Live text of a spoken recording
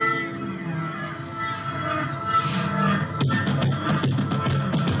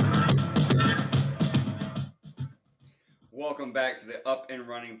welcome back to the Up and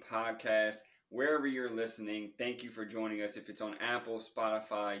Running podcast. Wherever you're listening, thank you for joining us. If it's on Apple,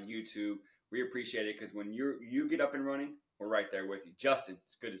 Spotify, YouTube, we appreciate it because when you get up and running, we're right there with you. Justin,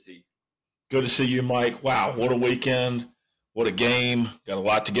 it's good to see you. Good to see you, Mike. Wow, what a weekend. What a game. Got a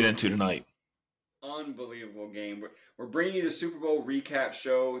lot to get into tonight. Unbelievable game. We're bringing you the Super Bowl recap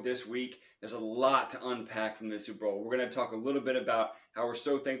show this week. There's a lot to unpack from the Super Bowl. We're going to talk a little bit about how we're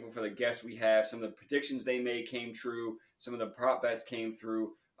so thankful for the guests we have. Some of the predictions they made came true. Some of the prop bets came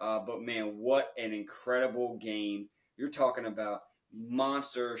through. But, man, what an incredible game. You're talking about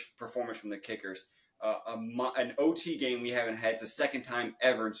monster performance from the kickers. An OT game we haven't had. It's the second time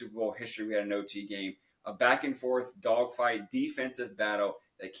ever in Super Bowl history we had an OT game. A back-and-forth dogfight defensive battle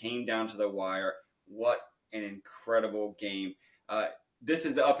that came down to the wire. What an incredible game. This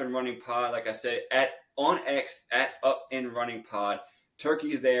is the Up and Running Pod, like I said, on X, at Up and Running Pod.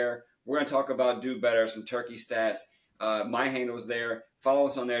 Turkey's there. We're going to talk about Do Better, some Turkey stats. My handle's there. Follow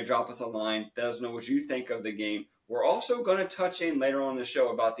us on there. Drop us a line. Let us know what you think of the game. We're also going to touch in later on in the show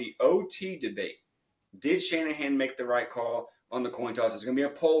about the OT debate. Did Shanahan make the right call on the coin toss? There's going to be a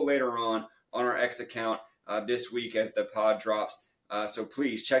poll later on our X account this week as the pod drops. So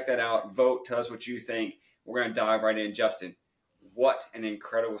please check that out. Vote. Tell us what you think. We're going to dive right in. Justin, what an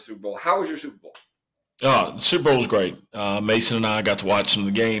incredible Super Bowl. How was your Super Bowl? The Super Bowl was great. Mason and I got to watch some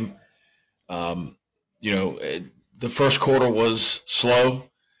of the game. The first quarter was slow.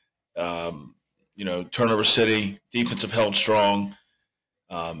 Turnover city. Defensive held strong.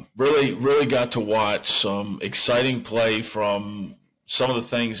 Really got to watch some exciting play from some of the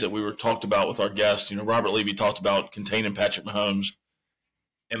things that we were talked about with our guest. Robert Levy talked about containing Patrick Mahomes.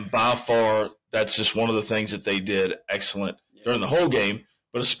 And by far, that's just one of the things that they did excellent during the whole game,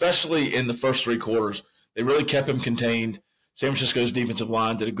 but especially in the first three quarters. They really kept him contained. San Francisco's defensive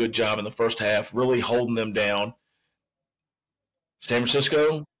line did a good job in the first half, really holding them down. San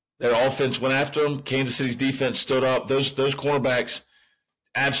Francisco, their offense went after them. Kansas City's defense stood up. Those cornerbacks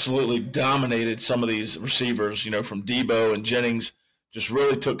absolutely dominated some of these receivers, from Debo and Jennings, just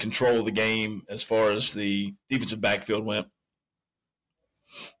really took control of the game as far as the defensive backfield went.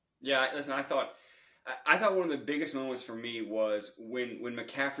 Yeah, listen, I thought one of the biggest moments for me was when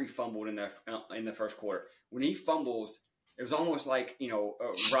McCaffrey fumbled in the first quarter. When he fumbles, it was almost like,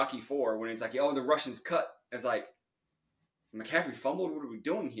 Rocky IV when it's like, the Russians cut. It's like, McCaffrey fumbled? What are we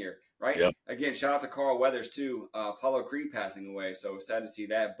doing here? Right? Yep. Again, shout out to Carl Weathers, too. Apollo Creed passing away, so sad to see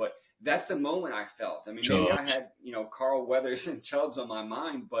that. But that's the moment I felt. I mean, maybe I had, Carl Weathers and Chubbs on my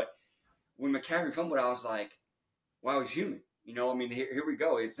mind, but when McCaffrey fumbled, I was like, wow, he's human. Here we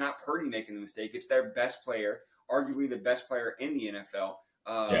go. It's not Purdy making the mistake. It's their best player, arguably the best player in the NFL,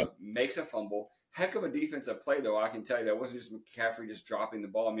 makes a fumble. Heck of a defensive play, though, I can tell you. That wasn't just McCaffrey just dropping the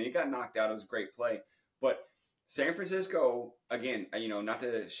ball. It got knocked out. It was a great play. But San Francisco, again, not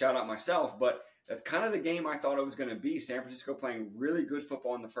to shout out myself, but that's kind of the game I thought it was going to be. San Francisco playing really good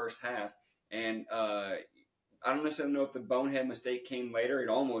football in the first half. And I don't necessarily know if the bonehead mistake came later. It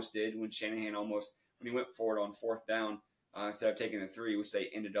almost did when Shanahan when he went forward on fourth down. Instead of taking the 3, which they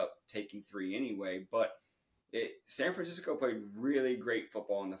ended up taking 3 anyway. But San Francisco played really great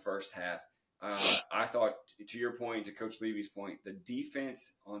football in the first half. I thought, to your point, to Coach Levy's point, the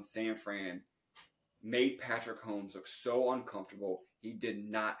defense on San Fran made Patrick Mahomes look so uncomfortable. He did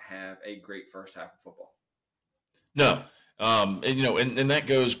not have a great first half of football. No. And that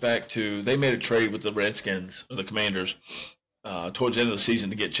goes back to they made a trade with the Redskins, or the Commanders, towards the end of the season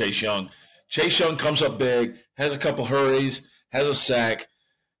to get Chase Young. Chase Young comes up big, has a couple hurries, has a sack.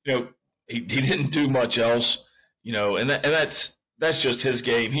 He didn't do much else. And that's just his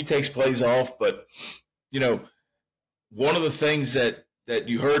game. He takes plays off, but one of the things that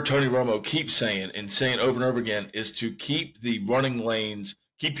you heard Tony Romo keep saying over and over again is to keep the running lanes,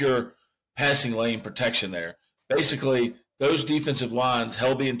 keep your passing lane protection there. Basically, those defensive lines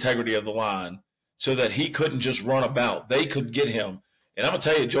held the integrity of the line so that he couldn't just run about. They could get him. And I'm going to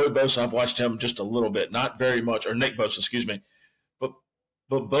tell you, Joey Bosa, I've watched him just a little bit, not very much, or Nick Bosa, excuse me. But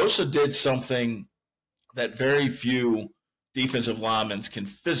Bosa did something that very few defensive linemen can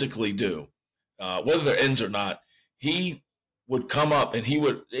physically do, whether they're ends or not. He would come up and he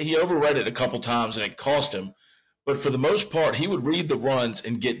overread it a couple times and it cost him. But for the most part, he would read the runs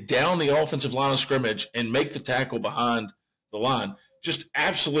and get down the offensive line of scrimmage and make the tackle behind the line. Just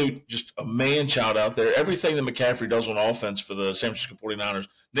a man-child out there. Everything that McCaffrey does on offense for the San Francisco 49ers,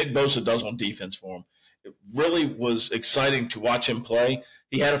 Nick Bosa does on defense for him. It really was exciting to watch him play.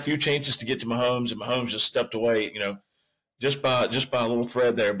 He had a few chances to get to Mahomes, and Mahomes just stepped away, just by a little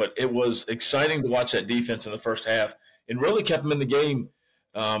thread there. But it was exciting to watch that defense in the first half and really kept him in the game.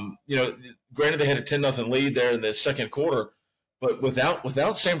 Granted they had a 10-0 lead there in the second quarter, But without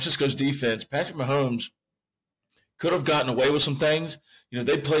San Francisco's defense, Patrick Mahomes could have gotten away with some things.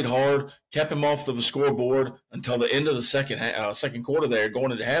 They played hard, kept him off the scoreboard until the end of the second quarter there,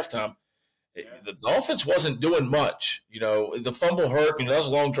 going into halftime. Yeah. The offense wasn't doing much. The fumble hurt. That was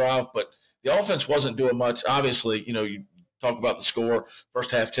a long drive, but the offense wasn't doing much. Obviously, you talk about the score,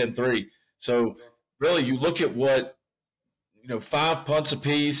 first half 10-3. So Sure. really, you look at what, 5 punts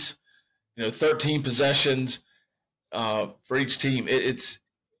apiece, 13 possessions for each team. It's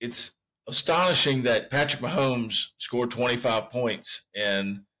astonishing that Patrick Mahomes scored 25 points,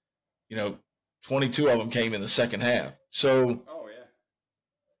 and 22 of them came in the second half. So, Oh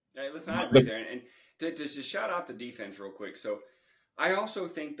yeah. Listen, I agree there, and to just shout out the defense real quick. So, I also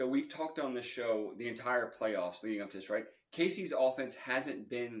think that we've talked on the show the entire playoffs leading up to this, right? Casey's offense hasn't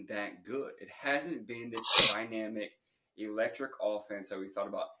been that good. It hasn't been this dynamic, electric offense that we thought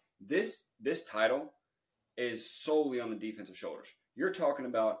about. This title is solely on the defensive shoulders. You're talking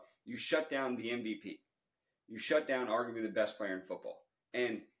about you shut down the MVP. You shut down arguably the best player in football.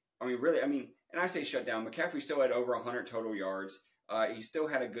 And and I say shut down. McCaffrey still had over 100 total yards. He still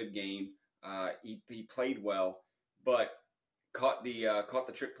had a good game. He played well, but caught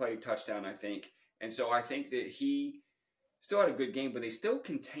the trick play touchdown, I think. And so I think that he still had a good game, but they still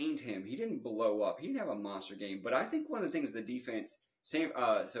contained him. He didn't blow up. He didn't have a monster game. But I think one of the things the defense,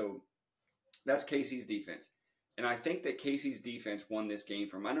 so that's Casey's defense. And I think that Casey's defense won this game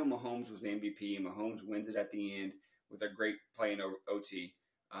from. I know Mahomes was the MVP, and Mahomes wins it at the end with a great play in OT.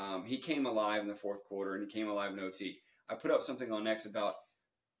 He came alive in the fourth quarter, and he came alive in OT. I put up something on X about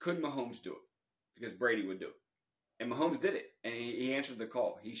could Mahomes do it? Because Brady would do it. And Mahomes did it, and he answered the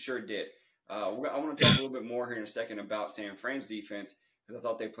call. He sure did. I want to talk a little bit more here in a second about San Fran's defense, because I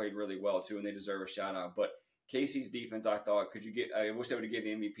thought they played really well, too, and they deserve a shout-out. But Casey's defense, I thought, I wish they would have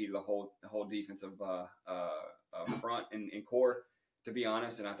given the MVP to the whole defensive front and core, to be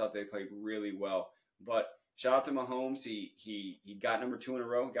honest, and I thought they played really well. But shout out to Mahomes. He got number 2 in a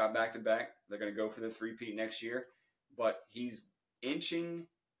row, got back-to-back. They're going to go for the three-peat next year. But he's inching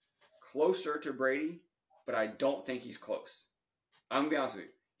closer to Brady, but I don't think he's close. I'm going to be honest with you.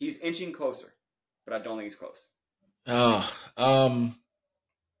 He's inching closer, but I don't think he's close. I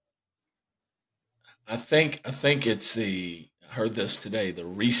think it's I heard this today, the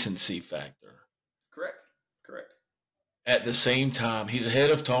recency factor. Correct. At the same time, he's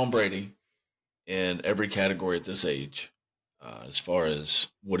ahead of Tom Brady in every category at this age, as far as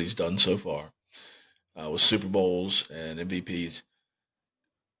what he's done so far with Super Bowls and MVPs.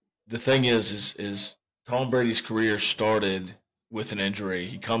 The thing is Tom Brady's career started with an injury.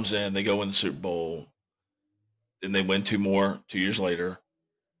 He comes in, they go in the Super Bowl, then they win 2 more 2 years later.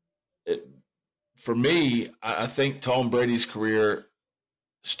 For me, I think Tom Brady's career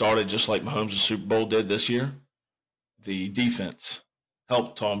started just like Mahomes' Super Bowl did this year. The defense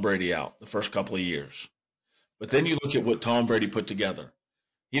helped Tom Brady out the first couple of years. But then you look at what Tom Brady put together.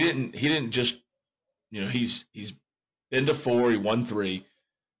 He didn't just, he's been to 4, he won 3.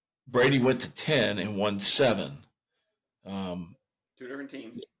 Brady went to 10 and won 7. 2 different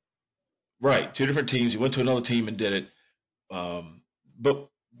teams. Right, 2 different teams. He went to another team and did it.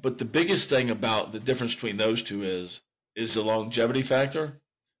 But the biggest thing about the difference between those two is the longevity factor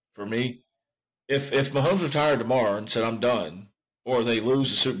for me. If Mahomes retired tomorrow and said, I'm done, or they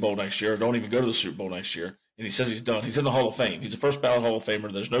lose the Super Bowl next year, or don't even go to the Super Bowl next year, and he says he's done, he's in the Hall of Fame. He's a first ballot Hall of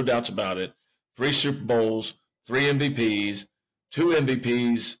Famer. There's no doubts about it. 3 Super Bowls, 3 MVPs, 2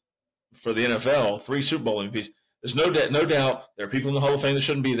 MVPs for the NFL, 3 Super Bowl MVPs. There's no doubt there are people in the Hall of Fame that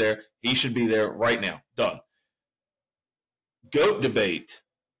shouldn't be there. He should be there right now. Done. GOAT debate.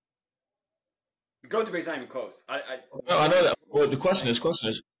 The GOAT debate's not even close. I know that. Well, the question is,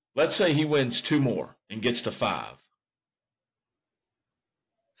 let's say he wins 2 more and gets to 5.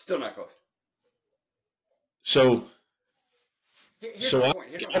 Still not close. So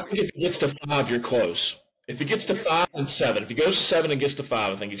I think if he gets to 5, you're close. If he gets to 5 and 7, if he goes to 7 and gets to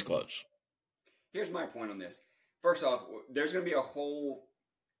 5, I think he's close. Here's my point on this. First off, there's going to be a whole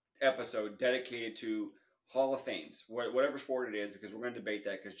episode dedicated to Hall of Fames, whatever sport it is, because we're going to debate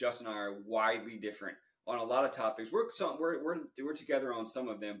that, because Justin and I are widely different on a lot of topics. We're together on some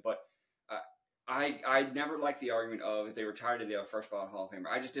of them, but I never liked the argument of if they retired to the first ballot Hall of Famer.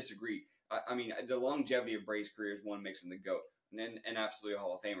 I just disagree. I mean, the longevity of Brady's career is one makes him the GOAT and absolutely a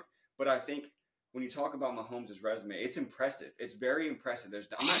Hall of Famer. But I think when you talk about Mahomes' resume, it's impressive. It's very impressive.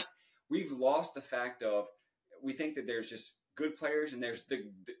 We've lost the fact of we think that there's just good players and there's the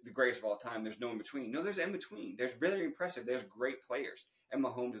greatest of all time. There's no in between. No, there's in between. There's really impressive. There's great players, and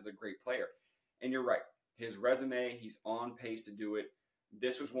Mahomes is a great player. And you're right. His resume, he's on pace to do it.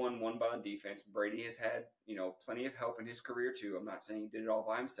 This was won by the defense. Brady has had, plenty of help in his career too. I'm not saying he did it all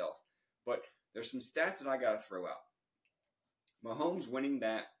by himself, but there's some stats that I got to throw out. Mahomes winning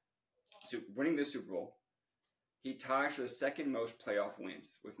this Super Bowl, he ties for the second most playoff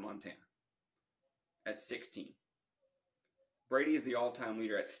wins with Montana at 16. Brady is the all-time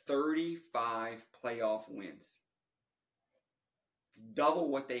leader at 35 playoff wins. It's double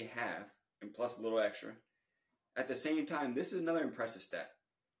what they have, and plus a little extra. At the same time, this is another impressive stat.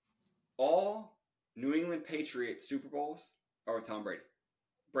 All New England Patriots Super Bowls are with Tom Brady.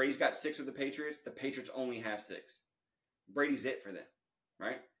 Brady's got 6 with the Patriots. The Patriots only have 6. Brady's it for them,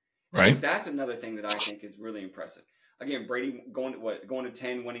 right? Right. So that's another thing that I think is really impressive. Again, Brady going to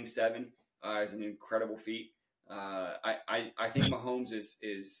 10, winning 7 is an incredible feat. I think Mahomes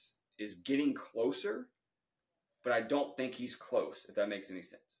is getting closer, but I don't think he's close, if that makes any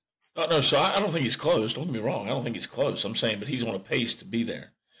sense. No, so I don't think he's close. Don't get me wrong. I don't think he's close. I'm saying, but he's on a pace to be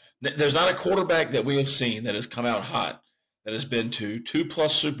there. There's not a quarterback that we have seen that has come out hot that has been to 2+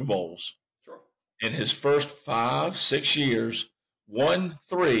 Super Bowls in his first 5, 6 years, won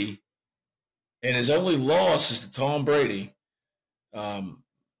 3, and his only loss is to Tom Brady. I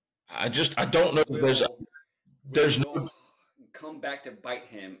don't know. There's no come back to bite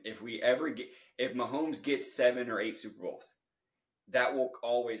him if Mahomes gets 7 or 8 Super Bowls. That will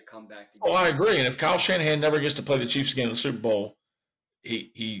always come back to. Oh, I agree. And if Kyle Shanahan never gets to play the Chiefs again in the Super Bowl,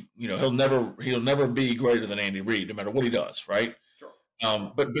 he'll never be greater than Andy Reid, no matter what he does, right?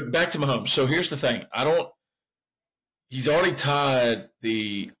 Sure. But back to Mahomes. So here's the thing. He's already tied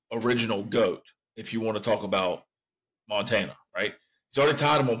the original GOAT, if you want to talk about Montana, right? He's already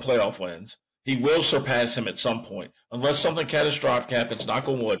tied him on playoff wins. He will surpass him at some point. Unless something catastrophic happens, knock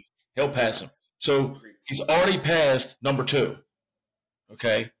on wood, he'll pass him. So he's already passed number 2,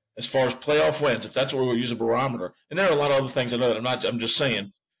 okay, as far as playoff wins, if that's what we'll use a barometer. And there are a lot of other things I know that I'm just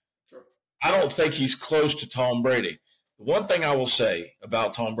saying. Sure. I don't think he's close to Tom Brady. The one thing I will say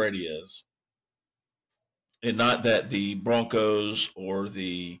about Tom Brady is, and not that the Broncos or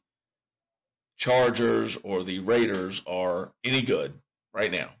the Chargers or the Raiders are any good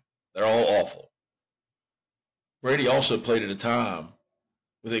right now. They're all awful. Brady also played at a time,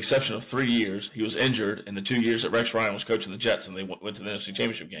 with the exception of 3 years, he was injured in the 2 years that Rex Ryan was coaching the Jets and they went to the NFC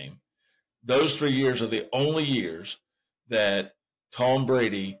Championship game. Those 3 years are the only years that Tom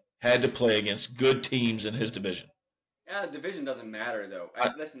Brady had to play against good teams in his division. Yeah, the division doesn't matter though.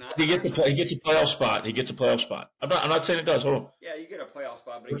 He gets a playoff spot. He gets a playoff spot. I'm not saying it does. Hold on. Yeah, you get a playoff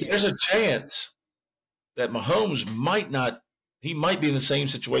spot, but there's a chance that Mahomes might not. He might be in the same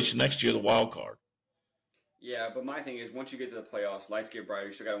situation next year, the wild card. Yeah, but my thing is, once you get to the playoffs, lights get brighter.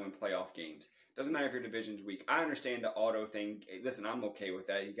 You still got to win playoff games. Doesn't matter if your division's weak. I understand the auto thing. Listen, I'm okay with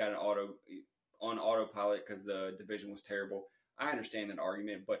that. You got an on autopilot because the division was terrible. I understand that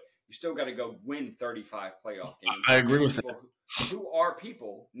argument, but you still got to go win 35 playoff games. I agree with that. Who are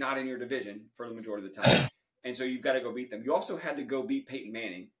people not in your division for the majority of the time, and so you've got to go beat them. You also had to go beat Peyton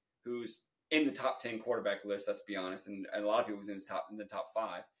Manning, who's in the top 10 quarterback list, let's be honest, and a lot of people was in the top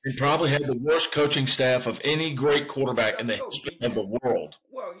 5. He probably had the worst coaching staff of any great quarterback in the history of the world.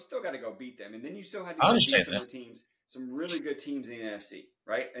 Well, you still got to go beat them, and then you still had to go beat some of the teams, some really good teams in the NFC,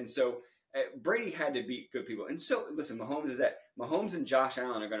 right? And so Brady had to beat good people. And so, listen, Mahomes and Josh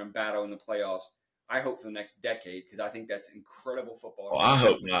Allen are going to battle in the playoffs, I hope, for the next decade, because I think that's incredible football. Well, I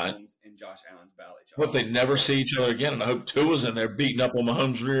hope not. Mahomes and Josh Allen's battle. I hope they never see each other again, and I hope Tua's in there beating up on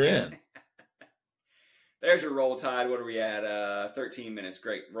Mahomes' rear end. There's your roll tide. What are we at? 13 minutes.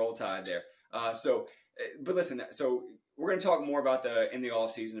 Great. Roll tide there. But listen, so we're going to talk more about in the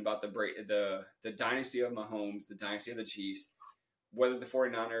offseason about the dynasty of Mahomes, the dynasty of the Chiefs, whether the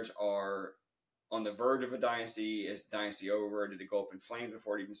 49ers are on the verge of a dynasty. Is the dynasty over? Did it go up in flames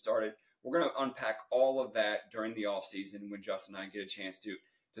before it even started? We're going to unpack all of that during the offseason when Justin and I get a chance to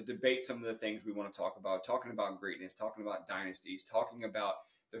debate some of the things we want to talk about, talking about greatness, talking about dynasties, talking about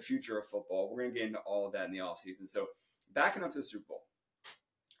the future of football. We're going to get into all of that in the offseason. So backing up to the Super Bowl,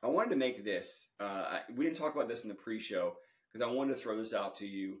 I wanted to make this. We didn't talk about this in the pre-show because I wanted to throw this out to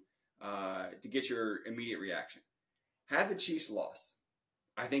you to get your immediate reaction. Had the Chiefs lost,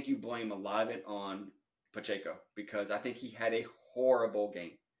 I think you blame a lot of it on Pacheco because I think he had a horrible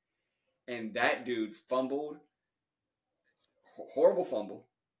game. And that dude fumbled, horrible fumble,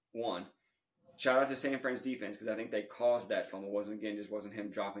 one. Shout out to San Fran's defense because I think they caused that fumble. Just wasn't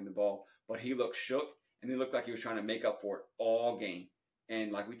him dropping the ball, but he looked shook and he looked like he was trying to make up for it all game.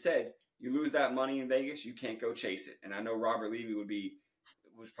 And like we said, you lose that money in Vegas, you can't go chase it. And I know Robert Levy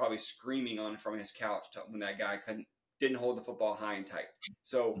was probably screaming on from his couch when that guy didn't hold the football high and tight.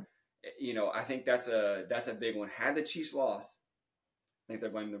 So, I think that's a big one. Had the Chiefs lost, think they're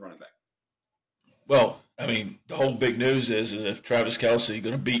blaming the running back. Well, I mean, the whole big news is if Travis Kelce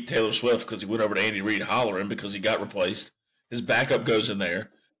going to beat Taylor Swift because he went over to Andy Reid hollering because he got replaced. His backup goes in there.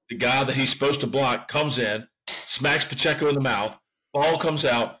 The guy that he's supposed to block comes in, smacks Pacheco in the mouth. Ball comes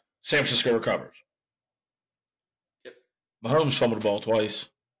out. San Francisco recovers. Yep. Mahomes fumbled the ball twice.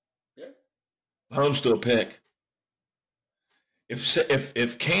 Yeah. Mahomes threw a pick.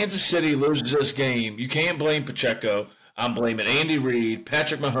 If Kansas City loses this game, you can't blame Pacheco. I'm blaming Andy Reid,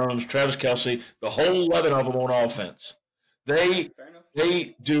 Patrick Mahomes, Travis Kelce, the whole 11 of them on offense. They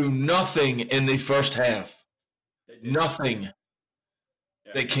do nothing in the first half. Nothing. Yeah.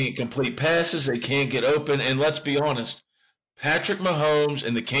 They can't complete passes. They can't get open. And let's be honest, Patrick Mahomes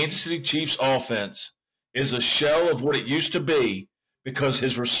and the Kansas City Chiefs offense is a shell of what it used to be because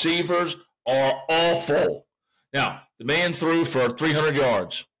his receivers are awful. Now, the man threw for 300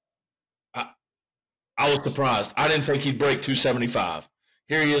 yards. I was surprised. I didn't think he'd break 275.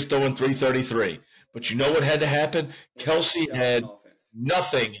 Here he is throwing 333. But you know what had to happen? Kelce had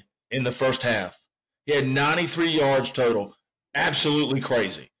nothing in the first half. He had 93 yards total. Absolutely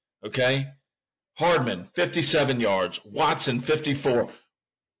crazy. Okay? Hardman, 57 yards. Watson, 54.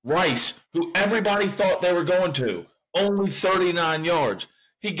 Rice, who everybody thought they were going to, only 39 yards.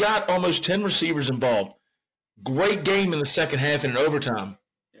 He got almost 10 receivers involved. Great game in the second half and in overtime.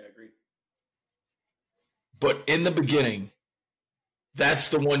 Yeah, agreed. But in the beginning, that's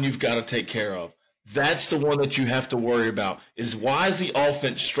the one you've got to take care of. That's the one that you have to worry about, is why is the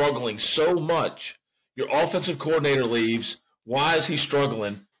offense struggling so much? Your offensive coordinator leaves. Why is he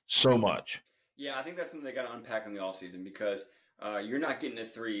struggling so much? Yeah, I think that's something they got to unpack in the offseason because you're not getting a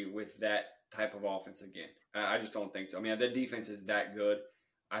 3 with that type of offense again. I just don't think so. I mean, the defense is that good.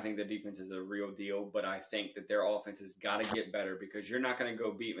 I think the defense is a real deal, but I think that their offense has got to get better because you're not going to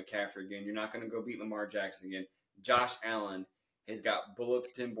go beat McCaffrey again. You're not going to go beat Lamar Jackson again. Josh Allen has got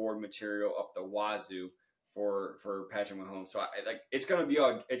bulletin board material up the wazoo for Patrick Mahomes. So it's going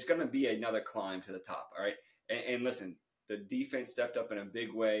to be another climb to the top. All right, and listen, the defense stepped up in a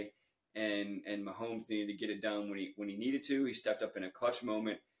big way, and Mahomes needed to get it done when he needed to. He stepped up in a clutch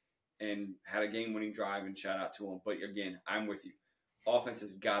moment and had a game-winning drive, and shout out to him. But again, I'm with you. Offense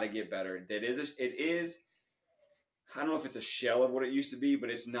has got to get better. It is. I don't know if it's a shell of what it used to be,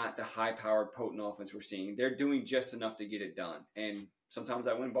 but it's not the high-powered, potent offense we're seeing. They're doing just enough to get it done, and sometimes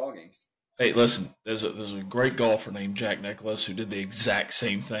I win ball games. Hey, listen, there's a great golfer named Jack Nicklaus who did the exact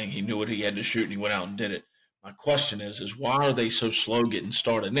same thing. He knew what he had to shoot, and he went out and did it. My question is why are they so slow getting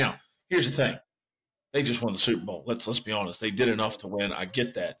started? Now, here's the thing. They just won the Super Bowl. Let's be honest. They did enough to win. I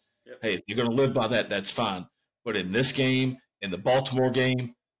get that. Yep. Hey, if you're going to live by that, that's fine. But in this game, in the Baltimore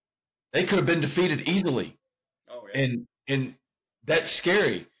game, they could have been defeated easily. Oh, yeah. And that's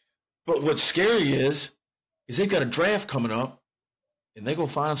scary. But what's scary is they've got a draft coming up, and they're going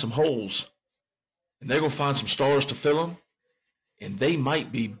to find some holes, and they're going to find some stars to fill them, and they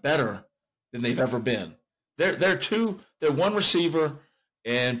might be better than they've ever been. They're one receiver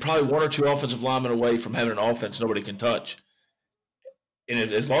and probably one or two offensive linemen away from having an offense nobody can touch.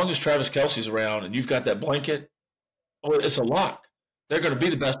 And as long as Travis Kelce's around and you've got that blanket, it's a lock. They're going to be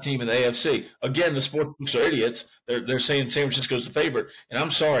the best team in the AFC. Again, the sportsbooks are idiots. They're saying San Francisco's the favorite. And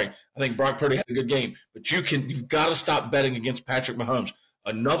I'm sorry. I think Brock Purdy had a good game. But you've got to stop betting against Patrick Mahomes.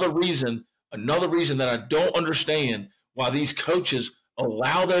 Another reason that I don't understand why these coaches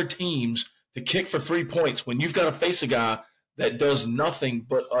allow their teams to kick for 3 points when you've got to face a guy that does nothing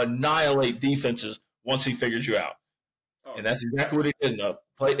but annihilate defenses once he figures you out. Oh. And that's exactly what he did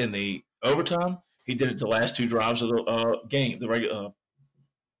in the overtime. He did it the last 2 drives of the game, the regular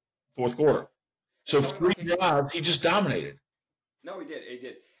fourth quarter. So 3 drives, he just dominated. No, he did. He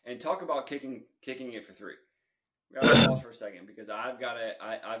did. And talk about kicking it for 3. We got to pause for a second because I've got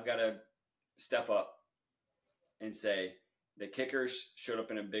to step up and say the kickers showed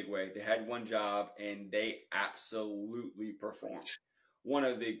up in a big way. They had one job and they absolutely performed. One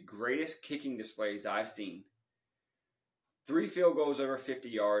of the greatest kicking displays I've seen. 3 field goals over 50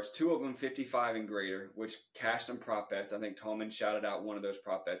 yards, 2 of them 55 and greater, which cashed some prop bets. I think Tallman shouted out one of those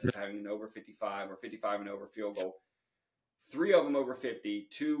prop bets as having an over 55 or 55 and over field goal. 3 of them over 50,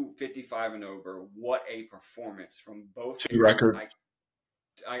 2 55 and over. What a performance from both teams. Record.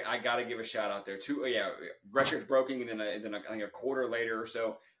 I got to give a shout out there. 2 records broken, and then I think a quarter later or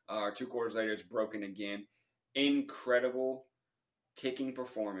so, or 2 quarters later, it's broken again. Incredible kicking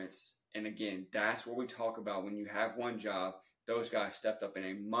performance. And again, that's what we talk about when you have one job. Those guys stepped up in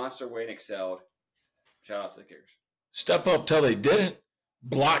a monster way and excelled. Shout out to the kickers. Step up till they didn't.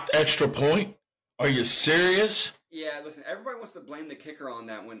 Blocked extra point. Are you serious? Yeah, listen, everybody wants to blame the kicker on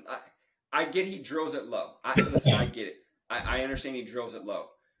that one. I get he drills it low. I get it. I understand he drills it low,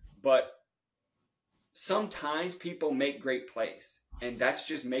 but sometimes people make great plays, and that's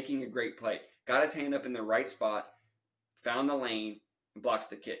just making a great play. Got his hand up in the right spot, found the lane, and blocks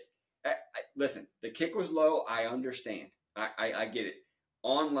the kick. Listen, the kick was low. I understand. I get it.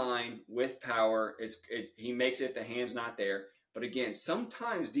 Online with power, he makes it if the hand's not there. But again,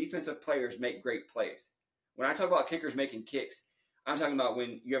 sometimes defensive players make great plays. When I talk about kickers making kicks, I'm talking about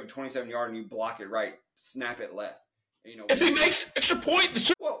when you have a 27-yard and you block it right, snap it left. If he makes extra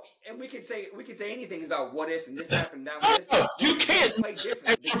point, well, and we could say anything about what ifs and this happened, that was no, you can't play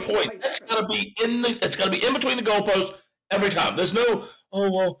extra point. It's got to be in between the goalposts every time. There's no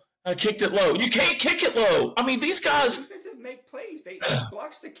I kicked it low. You can't kick it low. I mean, these guys defensive make plays. They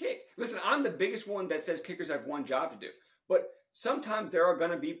blocks the kick. Listen, I'm the biggest one that says kickers have one job to do, but sometimes there are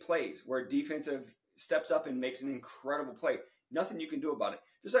going to be plays where defensive steps up and makes an incredible play. Nothing you can do about it.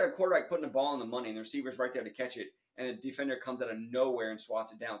 Just like a quarterback putting the ball on the money and the receiver's right there to catch it, and the defender comes out of nowhere and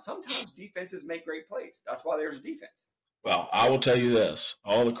swats it down. Sometimes defenses make great plays. That's why there's a defense. Well, I will tell you this.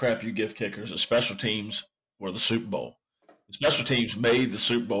 All the crap you give kickers, the special teams were the Super Bowl. The special teams made the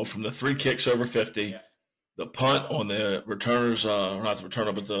Super Bowl from the 3 kicks over 50, the punt on the returner's, not the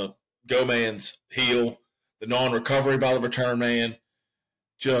returner, but the go man's heel, the non-recovery by the return man.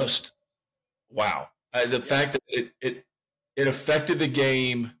 Just, wow. The fact that it affected the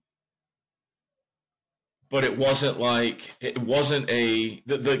game, but it wasn't the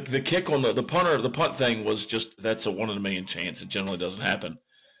kick on the punt thing was just, that's a 1 in a million chance. It generally doesn't happen.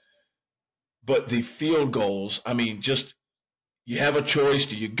 But the field goals, I mean, just, you have a choice.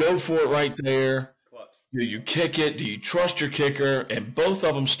 Do you go for it right there? Clutch. Do you kick it? Do you trust your kicker? And both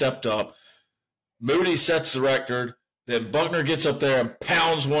of them stepped up. Moody sets the record. Then Buckner gets up there and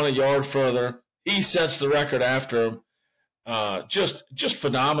pounds one a yard further. He sets the record after him. Just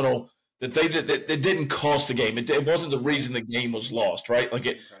phenomenal that it didn't cost the game. It wasn't the reason the game was lost, right? Like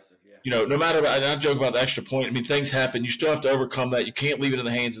impressive, yeah. No matter, I joke about the extra point. I mean, things happen. You still have to overcome that. You can't leave it in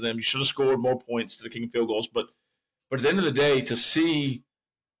the hands of them. You should have scored more points to the king of field goals. But at the end of the day, to see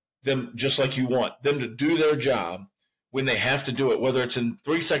them just like you want, them to do their job when they have to do it, whether it's in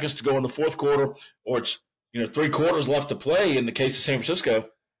 3 seconds to go in the fourth quarter or it's 3 quarters left to play in the case of San Francisco,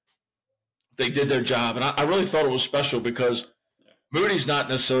 they did their job. And I really thought it was special because Moody's not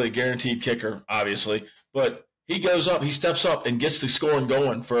necessarily a guaranteed kicker, obviously, but he goes up, he steps up and gets the scoring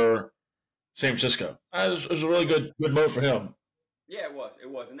going for San Francisco. It was a really good moment for him. Yeah, it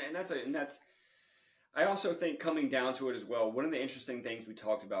was. And that's I also think coming down to it as well, one of the interesting things we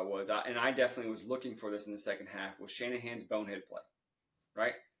talked about was, and I definitely was looking for this in the second half, was Shanahan's bonehead play,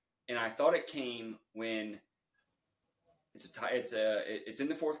 right? And I thought it came when it's in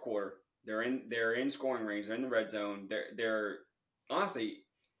the fourth quarter. They're in scoring range. They're in the red zone. They're honestly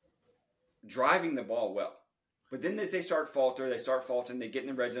driving the ball well, but then as they start faltering, they get in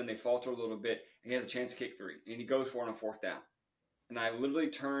the red zone, they falter a little bit, and he has a chance to kick 3, and he goes for it on 4th down. And I literally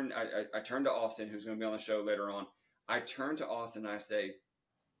turned to Austin, who's going to be on the show later on. I turn to Austin and I say,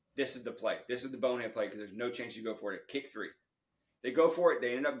 this is the play. This is the bonehead play because there's no chance you go for it. Kick 3. They go for it.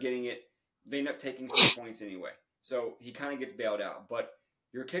 They end up getting it. They end up taking 3 points anyway. So he kind of gets bailed out. But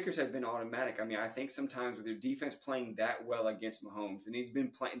your kickers have been automatic. I mean, I think sometimes with your defense playing that well against Mahomes, and they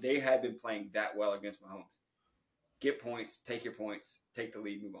had been playing that well against Mahomes. Get points, take your points, take the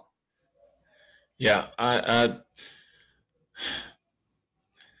lead, move on. Yeah,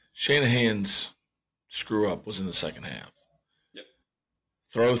 Shanahan's screw up was in the second half. Yep.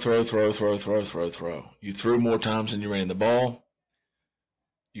 Throw. You threw more times than you ran the ball.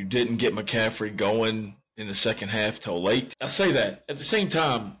 You didn't get McCaffrey going in the second half till late. I say that. At the same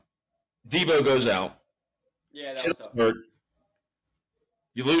time, Debo goes out. Yeah, that was tough. Hurt.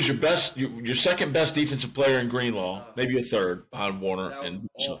 You lose your second best defensive player in Greenlaw, maybe a third behind Warner. That was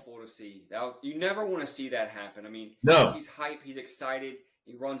awful to see. You never want to see that happen. I mean, no. He's hyped. He's excited.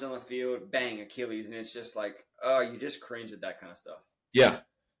 He runs on the field, bang, Achilles, and it's just like, you just cringe at that kind of stuff. Yeah,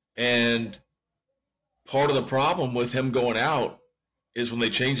 and part of the problem with him going out is when they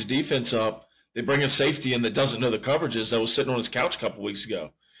change the defense up, they bring a safety in that doesn't know the coverages that was sitting on his couch a couple weeks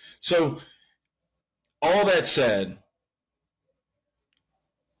ago. So all that said,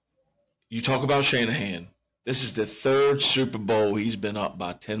 you talk about Shanahan. This is the 3rd Super Bowl he's been up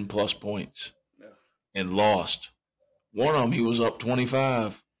by 10-plus points and lost. One of them, he was up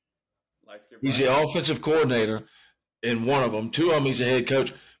 25. He's the offensive coordinator in one of them. 2 of them, he's a head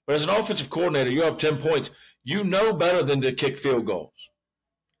coach. But as an offensive coordinator, you're up 10 points. You know better than to kick field goals.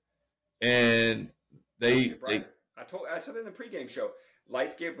 And I told in the pregame show,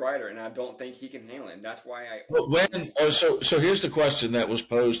 lights get brighter, and I don't think he can handle it. And that's why so here's the question that was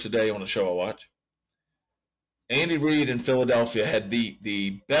posed today on a show I watch. Andy Reid in Philadelphia had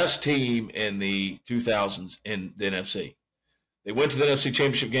the best team in the 2000s in the NFC. They went to the NFC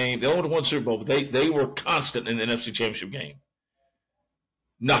Championship game. They only won Super Bowl, but they were constant in the NFC Championship game.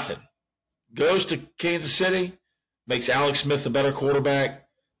 Nothing. Goes to Kansas City, makes Alex Smith a better quarterback.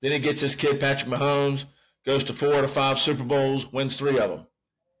 Then he gets his kid, Patrick Mahomes, goes to 4 out of 5 Super Bowls, wins 3 of them.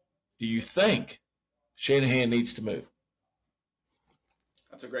 Do you think Shanahan needs to move?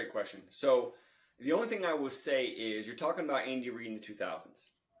 That's a great question. So the only thing I will say is you're talking about Andy Reid in the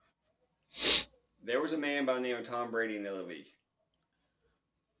 2000s. There was a man by the name of Tom Brady in the other league.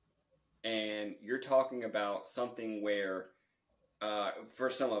 And you're talking about something where, for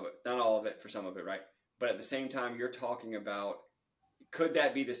some of it, not all of it, for some of it, right? But at the same time, you're talking about, could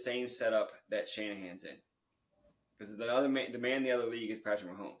that be the same setup that Shanahan's in? Because the man in the other league is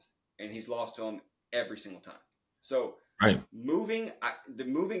Patrick Mahomes, and he's lost to him every single time. So right. The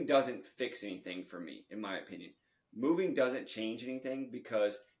moving doesn't fix anything for me, in my opinion. Moving doesn't change anything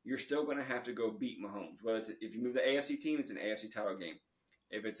because you're still going to have to go beat Mahomes. Whether if you move the AFC team, it's an AFC title game.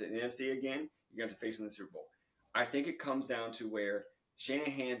 If it's an NFC again, you're going to have to face him in the Super Bowl. I think it comes down to where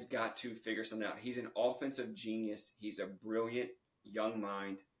Shanahan's got to figure something out. He's an offensive genius. He's a brilliant young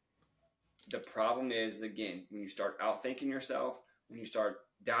mind. The problem is, again, when you start outthinking yourself, when you start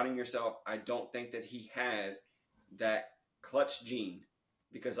doubting yourself, I don't think that he has that clutch gene.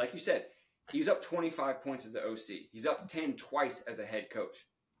 Because like you said, he's up 25 points as the OC. He's up 10 twice as a head coach,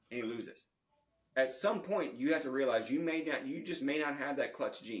 and he loses. At some point, you have to realize you just may not have that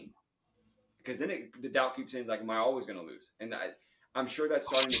clutch gene. Because then the doubt keeps in, it's like, am I always going to lose? And I'm sure that's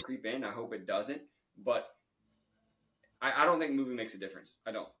starting to creep in. I hope it doesn't. But I don't think moving makes a difference.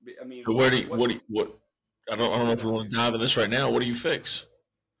 I don't. I mean, so what? I don't know if we want to dive in this right now. What do you fix?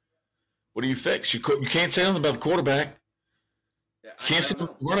 What do you fix? You can't say nothing about the quarterback. Yeah, you can't say nothing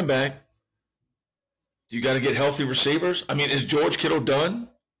about the running back. You got to get healthy receivers. I mean, is George Kittle done?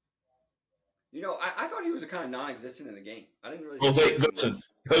 You know, I thought he was a kind of non-existent in the game. I didn't really. Well, listen,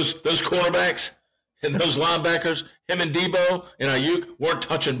 those quarterbacks and those linebackers, him and Debo and Ayuk weren't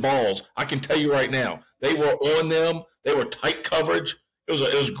touching balls. I can tell you right now, they were on them. They were tight coverage. It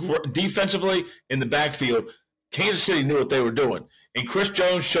was defensively in the backfield. Kansas City knew what they were doing, and Chris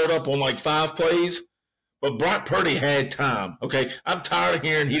Jones showed up on like 5 plays. But Brock Purdy had time. Okay, I'm tired of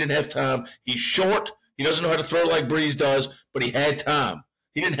hearing he didn't have time. He's short. He doesn't know how to throw like Breeze does, but he had time.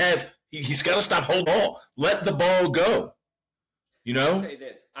 He didn't have. He's got to stop holding the ball. Let the ball go. You know? I'll tell you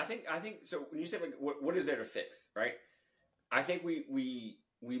this. I think so. When you say like, what is there to fix, right? I think we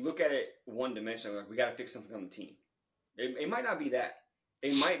look at it one dimensional. Like we got to fix something on the team. It might not be that.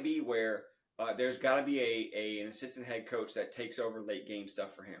 It might be where there's got to be an assistant head coach that takes over late game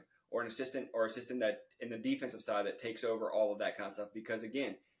stuff for him, or an assistant that in the defensive side that takes over all of that kind of stuff. Because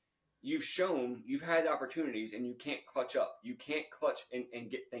again, you've had opportunities and you can't clutch up. You can't clutch and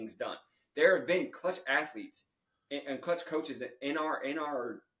get things done. There have been clutch athletes and clutch coaches in our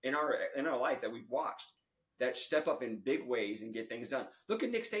life that we've watched that step up in big ways and get things done. Look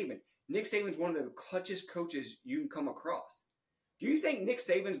at Nick Saban. Nick Saban's one of the clutchest coaches you can come across. Do you think Nick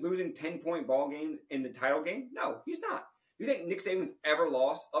Saban's losing 10-point ball games in the title game? No, he's not. Do you think Nick Saban's ever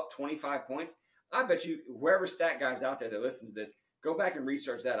lost up 25 points? I bet you, whoever stat guy's out there that listens to this, go back and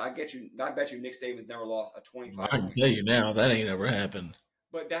research that. I bet you Nick Saban's never lost a 25. I can tell you now, that ain't ever happened.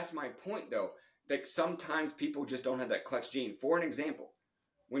 But that's my point, though. Like sometimes people just don't have that clutch gene. For an example,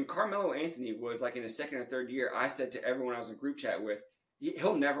 when Carmelo Anthony was like in his second or third year, I said to everyone I was in a group chat with,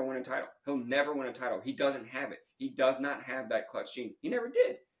 he'll never win a title. He'll never win a title. He doesn't have it. He does not have that clutch gene. He never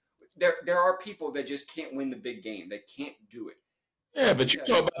did. There are people that just can't win the big game. They can't do it. Yeah, but you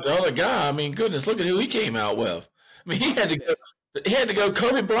talk about the other guy. I mean, goodness, look at who he came out with. I mean, he had to go.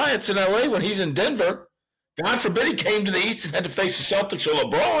 Kobe Bryant's in LA when he's in Denver. God forbid he came to the East and had to face the Celtics or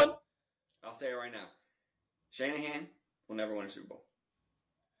LeBron. I'll say it right now. Shanahan will never win a Super Bowl.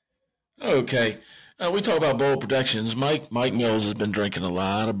 Okay. We talk about bowl predictions. Mike Mills has been drinking a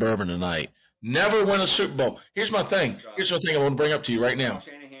lot of bourbon tonight. Never win a Super Bowl. Here's my thing. I want to bring up to you right now.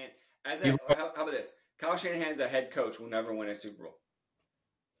 Shanahan, how about this? Kyle Shanahan as a head coach will never win a Super Bowl.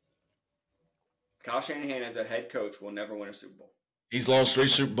 Kyle Shanahan as a head coach will never win a Super Bowl. He's lost 3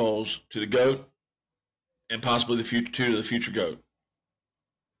 Super Bowls to the GOAT and possibly the future GOAT.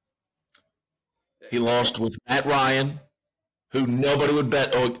 He lost with Matt Ryan, who nobody would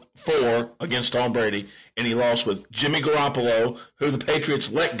bet for against Tom Brady, and he lost with Jimmy Garoppolo, who the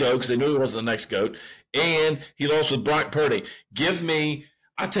Patriots let go because they knew he was the next GOAT, and he lost with Brock Purdy.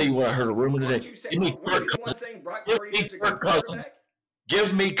 I tell you what, I heard a rumor today. Give me Kirk Cousins.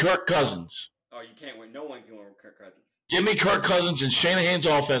 Give me Kirk Cousins. Oh, you can't win. No one can win with Kirk Cousins. Give me Kirk Cousins and Shanahan's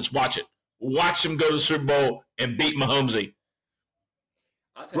offense. Watch it. Watch him go to the Super Bowl and beat Mahomesy.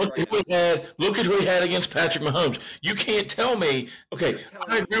 I'll tell you right now. Look at who he had against Patrick Mahomes. You can't tell me. Okay,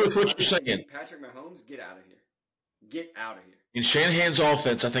 I agree with what you're saying. Patrick Mahomes, get out of here. Get out of here. In Shanahan's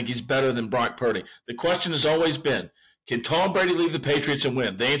offense, I think he's better than Brock Purdy. The question has always been, can Tom Brady leave the Patriots and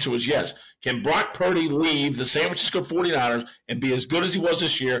win? The answer was yes. Can Brock Purdy leave the San Francisco 49ers and be as good as he was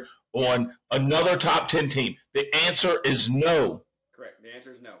this year on another top 10 team? The answer is no. Correct. The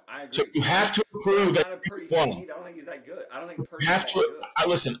answer is no. I agree. So you have to improve at Purdy fan either. I don't think he's that good. I don't think Purdy's that good.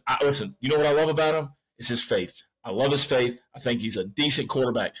 Listen. You know what I love about him? It's his faith. I love his faith. I think he's a decent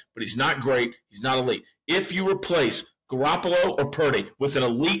quarterback, but he's not great. He's not elite. If you replace Garoppolo or Purdy with an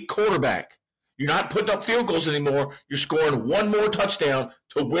elite quarterback, you're not putting up field goals anymore. You're scoring one more touchdown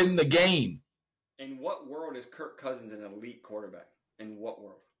to win the game. In what world is Kirk Cousins an elite quarterback? In what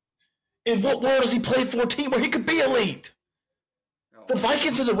world? In what world has he played for a team where he could be elite? Oh, the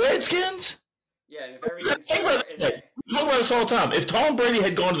Vikings and the Redskins? Yeah, and if everything's... We talk about this all the time. If Tom Brady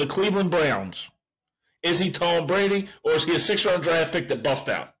had gone to the Cleveland Browns, is he Tom Brady or is he a 6th-round draft pick that bust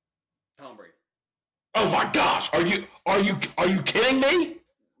out? Tom Brady. Oh my gosh! Are you kidding me?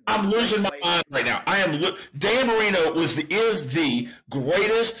 I'm losing my mind right now. Dan Marino is the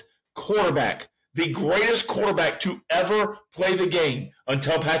greatest quarterback to ever play the game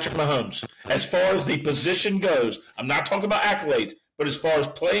until Patrick Mahomes. As far as the position goes, I'm not talking about accolades, but as far as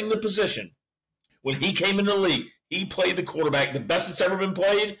playing the position, when he came in the league, he played the quarterback the best that's ever been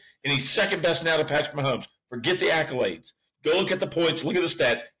played, and he's second best now to Patrick Mahomes. Forget the accolades. Go look at the points, look at the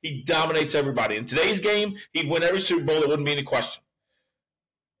stats. He dominates everybody. In today's game, he'd win every Super Bowl. There wouldn't be any question.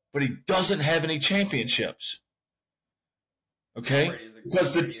 But he doesn't have any championships. Okay?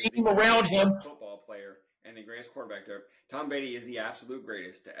 Because the team around him... Football player and the greatest quarterback there. Tom Brady is the absolute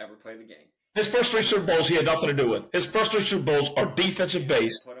greatest to ever play the game. His first 3 Super Bowls he had nothing to do with. His first 3 Super Bowls are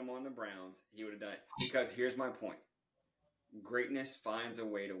defensive-based. Put him on the Browns, he would have done it. Because here's my point. Greatness finds a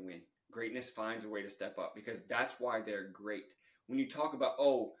way to win. Greatness finds a way to step up because that's why they're great. When you talk about,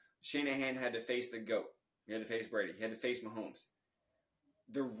 Shanahan had to face the GOAT. He had to face Brady. He had to face Mahomes.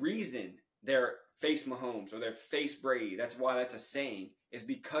 The reason they're face Mahomes or they're face Brady, that's why that's a saying, is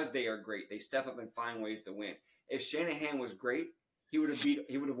because they are great. They step up and find ways to win. If Shanahan was great, he would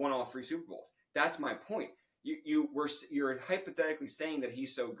have won all 3 Super Bowls. That's my point. You're hypothetically saying that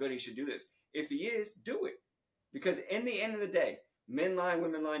he's so good he should do this. If he is, do it. Because in the end of the day, men lie,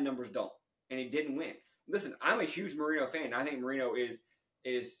 women lie, numbers don't. And he didn't win. Listen, I'm a huge Marino fan. I think Marino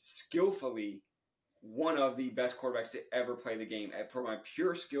is skillfully one of the best quarterbacks to ever play the game. From my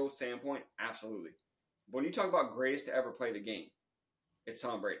pure skill standpoint, absolutely. But when you talk about greatest to ever play the game, it's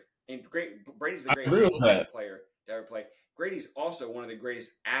Tom Brady. And Brady's the greatest player to ever play. Brady's also one of the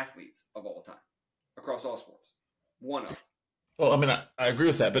greatest athletes of all time across all sports. One of. Well, I mean, I agree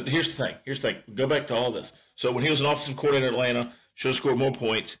with that. But here's the thing. Go back to all this. So when he was an offensive coordinator in Atlanta, should have scored more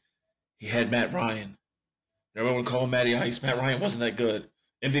points. He had Matt Ryan. Everyone would call him Matty Ice. Matt Ryan wasn't that good.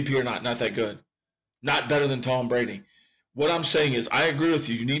 MVP or not that good. Not better than Tom Brady. What I'm saying is I agree with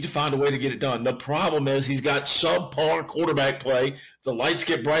you. You need to find a way to get it done. The problem is he's got subpar quarterback play. The lights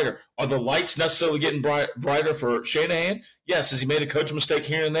get brighter. Are the lights necessarily getting brighter for Shanahan? Yes. Has he made a coaching mistake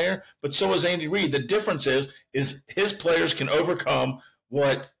here and there? But so has Andy Reid. The difference is his players can overcome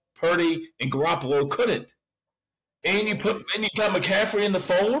what Purdy and Garoppolo couldn't. And you got McCaffrey in the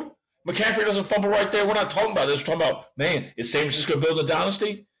fold. McCaffrey doesn't fumble right there. We're not talking about this. We're talking about, man, is San Francisco building a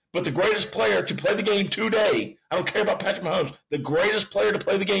dynasty? But the greatest player to play the game today, I don't care about Patrick Mahomes, the greatest player to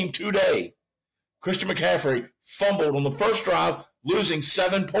play the game today, Christian McCaffrey, fumbled on the first drive, losing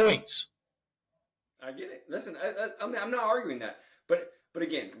 7 points. I get it. Listen, I'm not arguing that. But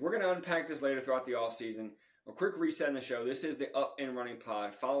again, we're going to unpack this later throughout the offseason. A quick reset in the show. This is the Up and Running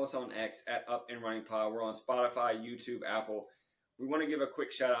Pod. Follow us on X at Up and Running Pod. We're on Spotify, YouTube, Apple. We want to give a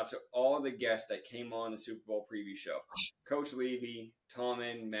quick shout out to all the guests that came on the Super Bowl preview show. Coach Levy,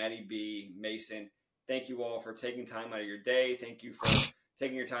 Tommen, Maddie B, Mason. Thank you all for taking time out of your day. Thank you for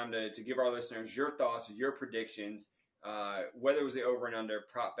taking your time to give our listeners your thoughts, your predictions, whether it was the over and under,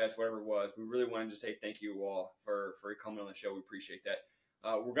 prop bets, whatever it was. We really wanted to say thank you all for coming on the show. We appreciate that.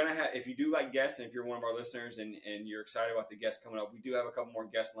 We're going to have, if you do like guests and if you're one of our listeners and you're excited about the guests coming up, we do have a couple more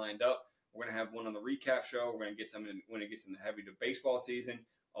guests lined up. We're going to have one on the recap show. We're going to get some when it gets into heavy to baseball season.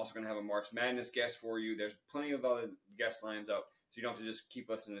 Also going to have a March Madness guest for you. There's plenty of other guest lines up, so you don't have to just keep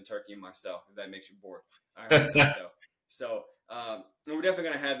listening to Turkey and myself if that makes you bored. I heard that though. So we're definitely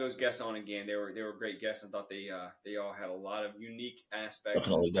going to have those guests on again. They were great guests. I thought they all had a lot of unique aspects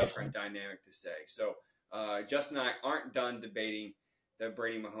and different dynamic to say. So Justin and I aren't done debating the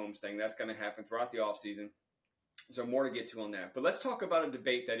Brady Mahomes thing. That's going to happen throughout the offseason. So more to get to on that. But let's talk about a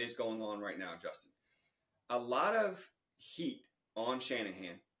debate that is going on right now, Justin. a lot of heat on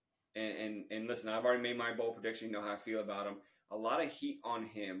Shanahan. And listen, I've already made my bold prediction. You know how I feel about him. A lot of heat on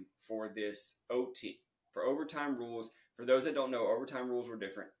him for this OT, for overtime rules. For those that don't know, overtime rules were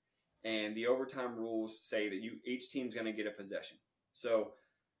different. And the overtime rules say that each team's going to get a possession. So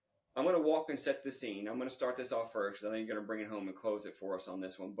I'm going to walk and set the scene. I'm going to start this off first. I think you're going to bring it home and close it for us on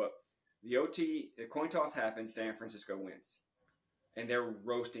this one. But the coin toss happens. San Francisco wins. And they're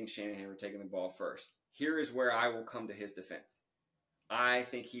roasting Shanahan for taking the ball first. Here is where I will come to his defense. I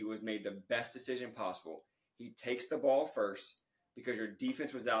think he was made the best decision possible. He takes the ball first because your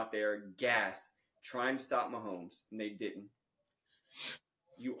defense was out there gassed trying to stop Mahomes, and they didn't.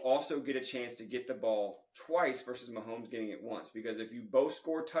 You also get a chance to get the ball twice versus Mahomes getting it once, because if you both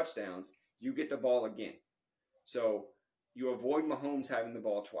score touchdowns, you get the ball again. So you avoid Mahomes having the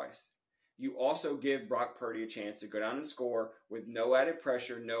ball twice. You also give Brock Purdy a chance to go down and score with no added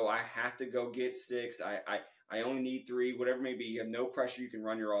pressure. No, I have to go get 6. I only need 3, whatever it may be. You have no pressure. You can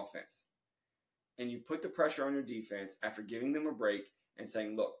run your offense. And you put the pressure on your defense after giving them a break and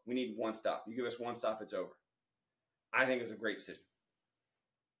saying, look, we need one stop. You give us one stop, it's over. I think it was a great decision.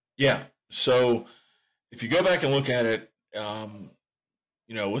 Yeah. So if you go back and look at it,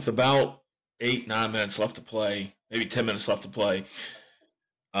 with about 8-9 minutes left to play, maybe 10 minutes left to play,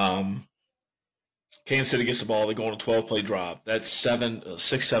 Kansas City gets the ball. They go on a 12-play drive. That's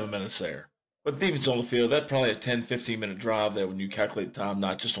 6-7 minutes there. But the defense on the field, that's probably a 10, 15-minute drive there when you calculate the time,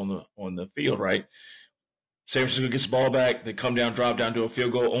 not just on the field, right? San Francisco gets the ball back. They come down, drive down to a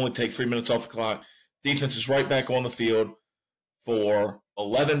field goal, only take 3 minutes off the clock. Defense is right back on the field for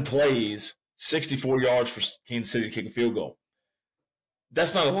 11 plays, 64 yards for Kansas City to kick a field goal.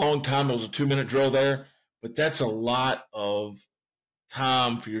 That's not a long time. It was a 2-minute drill there, but that's a lot of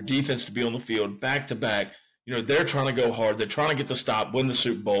time for your defense to be on the field back to back. They're trying to go hard. They're trying to get the stop, win the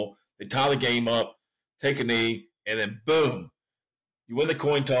Super Bowl. They tie the game up, take a knee, and then boom, you win the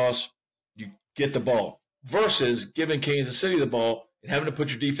coin toss, you get the ball. Versus giving Kansas City the ball and having to put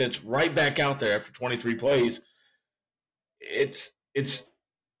your defense right back out there after 23 plays. It's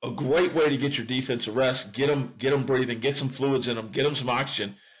a great way to get your defense a rest, get them breathing, get some fluids in them, get them some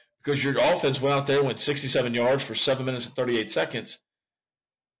oxygen, because your offense went out there, went 67 yards for 7 minutes and 38 seconds.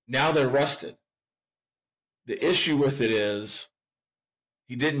 Now they're rested. The issue with it is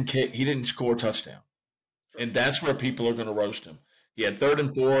he didn't score a touchdown. And that's where people are going to roast him. He had 3rd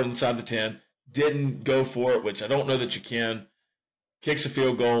and 4 inside the 10, didn't go for it, which I don't know that you can. Kicks a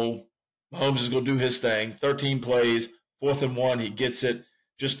field goal. Mahomes is going to do his thing. 13 plays, 4th and 1, he gets it.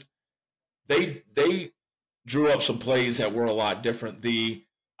 Just they drew up some plays that were a lot different. The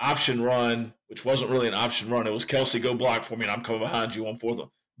option run, which wasn't really an option run, it was Kelsey, go block for me, and I'm coming behind you on 4th.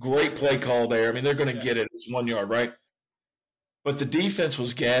 Great play call there. I mean, they're going to get it. It's 1 yard, right? But the defense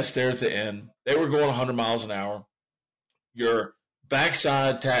was gassed there at the end. They were going 100 miles an hour. Your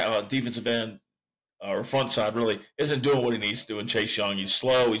backside defensive end, or front side really, isn't doing what he needs to do in Chase Young. He's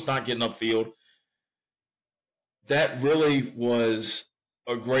slow. He's not getting upfield. That really was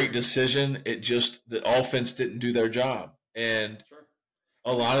a great decision. It just, the offense didn't do their job. And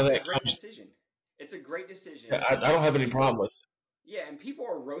a lot of that comes. Decision. It's a great decision. I don't have any problem with it. Yeah, and people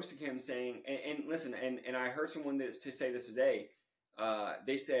are roasting him saying, and listen, and I heard someone to say this today.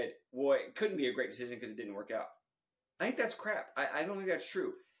 They said, well, it couldn't be a great decision because it didn't work out. I think that's crap. I don't think that's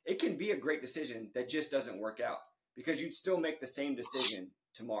true. It can be a great decision that just doesn't work out, because you'd still make the same decision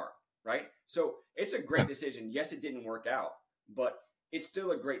tomorrow, right? So it's a great decision. Yes, it didn't work out, but it's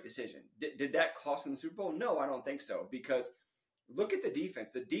still a great decision. Did that cost them the Super Bowl? No, I don't think so, because look at the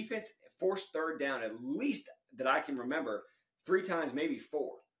defense. The defense forced 3rd down, at least that I can remember, 3 times, maybe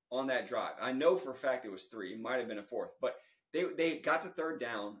 4 on that drive. I know for a fact it was 3. It might have been a 4th, but they got to 3rd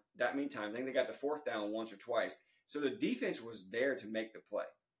down that many times. I think they got to 4th down once or twice. So the defense was there to make the play.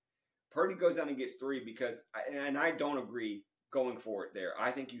 Purdy goes down and gets 3 because, and I don't agree going for it there. I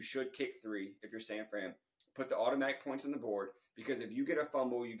think you should kick 3 if you're San Fran. Put the automatic points on the board, because if you get a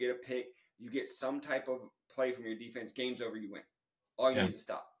fumble, you get a pick, you get some type of play from your defense, game's over, you win. All you need is to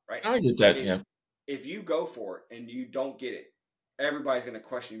stop, right? I get that, If you go for it and you don't get it, everybody's going to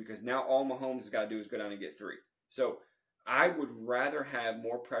question you, because now all Mahomes has got to do is go down and get 3. So I would rather have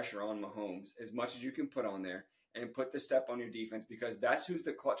more pressure on Mahomes, as much as you can put on there, and put the step on your defense, because that's who's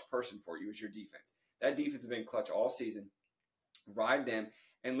the clutch person for you, is your defense. That defense has been clutch all season. Ride them.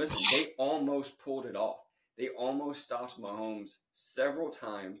 And listen, they almost pulled it off. They almost stopped Mahomes several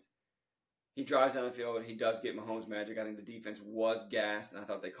times. He drives down the field, and he does get Mahomes magic. I think the defense was gassed, and I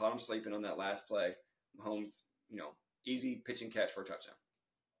thought they caught him sleeping on that last play. Mahomes, easy pitch and catch for a touchdown.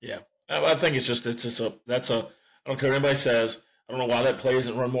 Yeah. I think I don't care what anybody says. I don't know why that play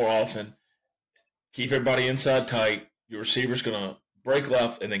isn't run more often. keep everybody inside tight. Your receiver's going to break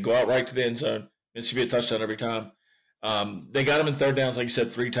left and then go out right to the end zone. It should be a touchdown every time. They got him in third downs, like you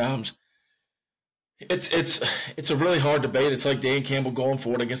said, 3 times. It's a really hard debate. It's like Dan Campbell going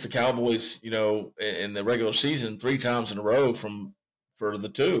for it against the Cowboys, in the regular season 3 times in a row for the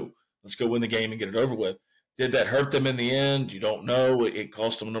 2. Let's go win the game and get it over with. Did that hurt them in the end? You don't know. It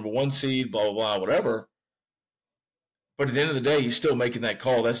cost them a number 1 seed, blah, blah, blah, whatever. But at the end of the day, he's still making that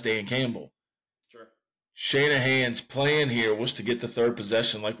call. That's Dan Campbell. Sure. Shanahan's plan here was to get the 3rd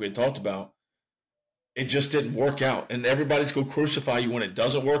possession like we had talked about. It just didn't work out. And everybody's going to crucify you when it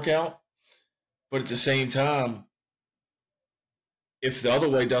doesn't work out. But at the same time, if the other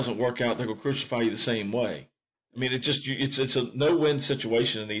way doesn't work out, they're going to crucify you the same way. I mean, it's a no-win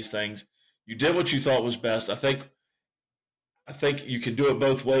situation in these things. You did what you thought was best. I think you can do it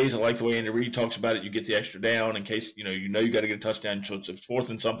both ways. I like the way Andy Reid talks about it. You get the extra down in case you got to get a touchdown. So if it's 4th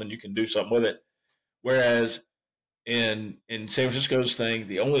and something, you can do something with it. Whereas in San Francisco's thing,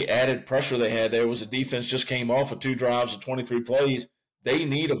 the only added pressure they had there was the defense just came off of 2 drives of 23 plays. They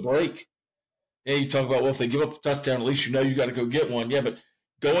need a break. Yeah, you talk about, well, if they give up the touchdown, at least you got to go get one. Yeah, but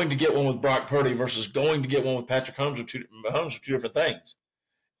going to get one with Brock Purdy versus going to get one with Patrick Mahomes are two different things.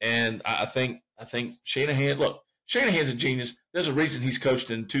 And I think Shanahan's a genius. There's a reason he's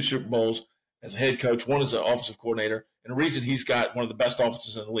coached in 2 Super Bowls as a head coach, 1 as an offensive coordinator, and a reason he's got one of the best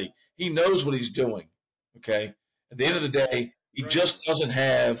offenses in the league. He knows what he's doing, okay? At the end of the day, he just doesn't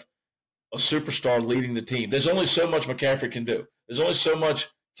have a superstar leading the team. There's only so much McCaffrey can do. There's only so much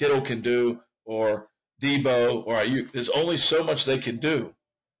Kittle can do, or Debo, or Ayuk. There's only so much they can do.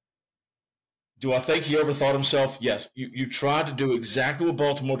 Do I think he overthought himself? Yes. You tried to do exactly what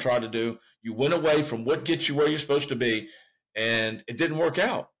Baltimore tried to do. You went away from what gets you where you're supposed to be, and it didn't work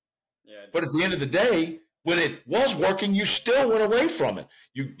out. Yeah. But at the end of the day, when it was working, you still went away from it.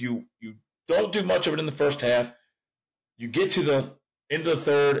 You don't do much of it in the first half. You get to the end of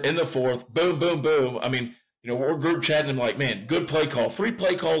the 3rd, in the 4th, boom, boom, boom. I mean, we're group chatting and like, man, good play call. 3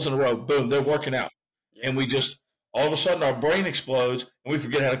 play calls in a row. Boom, they're working out. Yeah. And we just, all of a sudden, our brain explodes and we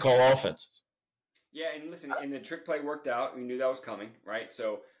forget how to call offenses. Yeah, and listen, and the trick play worked out. We knew that was coming, right?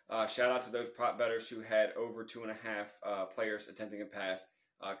 So shout out to those prop bettors who had over 2.5 players attempting a pass,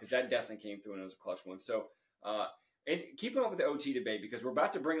 because that definitely came through and it was a clutch one. So, and keeping up with the OT debate, because we're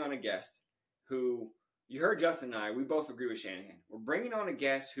about to bring on a guest who, you heard Justin and I, we both agree with Shanahan. We're bringing on a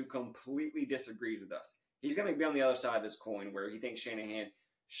guest who completely disagrees with us. He's going to be on the other side of this coin where he thinks Shanahan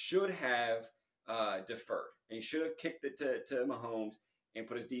should have deferred. And he should have kicked it to Mahomes and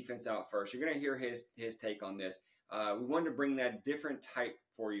put his defense out first. You're going to hear his take on this. We wanted to bring that different type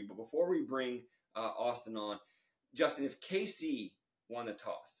for you. But before we bring Austin on, Justin, if KC won the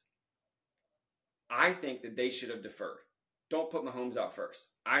toss, I think that they should have deferred. Don't put Mahomes out first.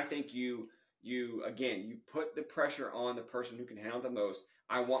 I think you put the pressure on the person who can handle the most.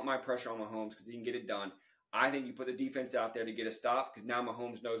 I want my pressure on Mahomes because he can get it done. I think you put the defense out there to get a stop because now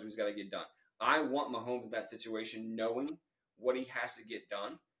Mahomes knows who's got to get done. I want Mahomes in that situation knowing what he has to get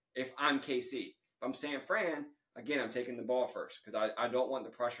done. If I'm KC, if I'm San Fran, again, I'm taking the ball first because I don't want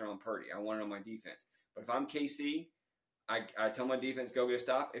the pressure on Purdy. I want it on my defense. But if I'm KC, I tell my defense, go get a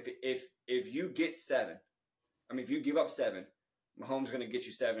stop. If you get 7, if you give up 7, Mahomes is going to get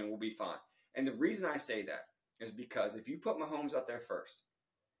you 7 and we'll be fine. And the reason I say that is because if you put Mahomes out there first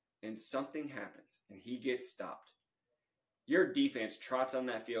and something happens and he gets stopped, your defense trots on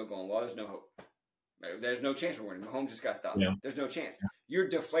that field going, well, there's no hope. There's no chance we're winning. Mahomes just got stopped. Yeah. There's no chance. Yeah. You're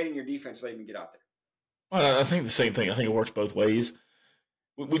deflating your defense so they can get out there. Well, I think the same thing. I think it works both ways.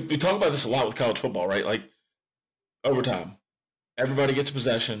 We talk about this a lot with college football, right? Like overtime. Everybody gets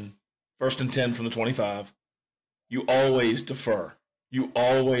possession. 1st and 10 from the 25. You always defer. You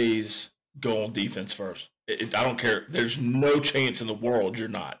always go on defense first. I don't care. There's no chance in the world you're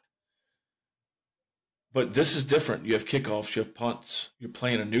not. But this is different. You have kickoffs. You have punts. You're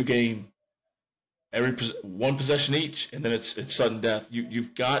playing a new game. One possession each, and then it's sudden death.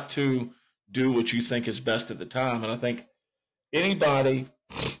 You've got to do what you think is best at the time. And I think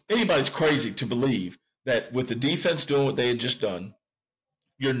anybody's crazy to believe that with the defense doing what they had just done,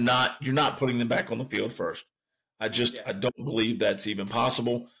 you're not putting them back on the field first. I don't believe that's even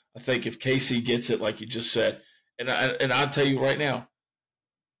possible. I think if KC gets it, like you just said, and I'll tell you right now,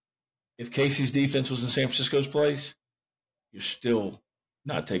 if KC's defense was in San Francisco's place, you're still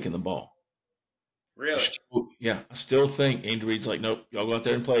not taking the ball. Really? I still think Andy Reid's like, nope, y'all go out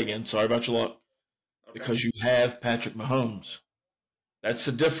there and play again. Sorry about your luck. Okay. Because you have Patrick Mahomes. That's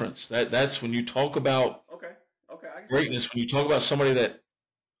the difference. That's when you talk about greatness, when you talk about somebody that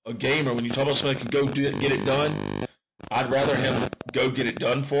a gamer, when you talk about somebody that can go get it done, I'd rather him go get it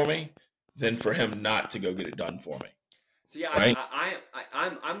done for me than for him not to go get it done for me. See, Right?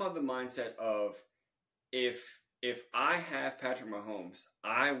 I'm of the mindset of if I have Patrick Mahomes,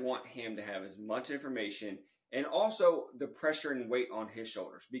 I want him to have as much information and also the pressure and weight on his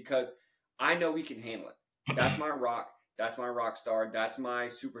shoulders because I know he can handle it. That's my rock. That's my rock star. That's my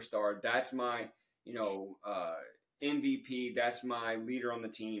superstar. That's my MVP. That's my leader on the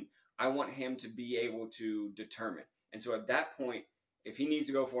team. I want him to be able to determine. And so at that point, if he needs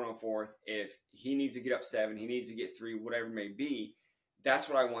to go 4 on 4th, if he needs to get up 7, he needs to get 3, whatever it may be, that's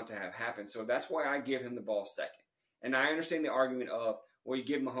what I want to have happen. So that's why I give him the ball second. And I understand the argument of, well, you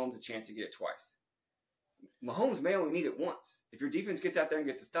give Mahomes a chance to get it twice. Mahomes may only need it once. If your defense gets out there and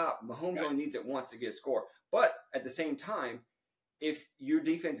gets a stop, Mahomes only needs it once to get a score. But at the same time, if your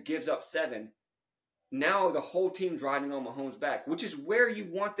defense gives up 7, now the whole team's riding on Mahomes' back, which is where you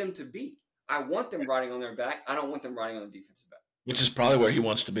want them to be. I want them riding on their back. I don't want them riding on the defense's back. Which is probably where he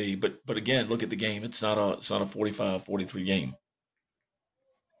wants to be. But again, look at the game. It's not a 45-43 game.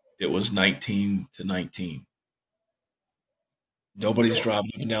 It was 19-19. Nobody's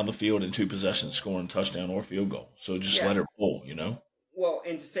driving up and down the field in 2 possessions, scoring a touchdown or field goal. So just let it roll, you know? Well,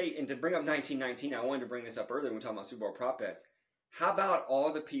 and to bring up 19-19, I wanted to bring this up earlier when we were talking about Super Bowl prop bets. How about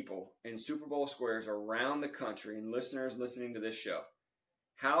all the people in Super Bowl squares around the country and listeners listening to this show?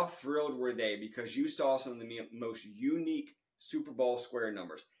 How thrilled were they because you saw some of the most unique Super Bowl square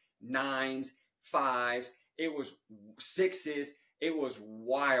numbers? 9s, 5s, it was 6s. It was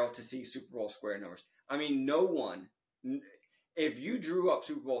wild to see Super Bowl square numbers. I mean, no one... If you drew up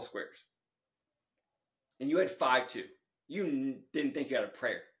Super Bowl squares and you had 5-2, you didn't think you had a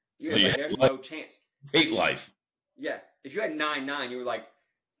prayer. You had there's no chance. Hate life. Yeah. If you had 9-9, you were like,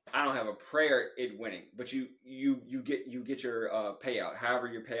 I don't have a prayer at winning. But you get your payout. However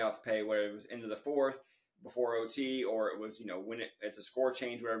your payouts pay, whether it was into the 4th, before OT, or it was, when it's a score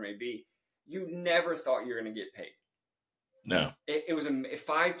change, whatever it may be. You never thought you were going to get paid. No, it was a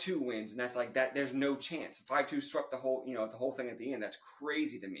 5-2 wins, and that's like that. There's no chance. 5-2 swept the whole thing at the end. That's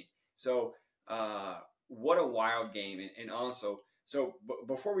crazy to me. So, what a wild game, and also,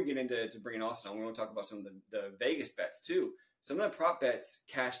 before we get into bringing Austin on, we want to talk about some of the Vegas bets too. Some of the prop bets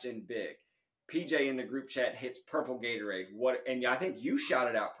cashed in big. PJ in the group chat hits purple Gatorade. And I think you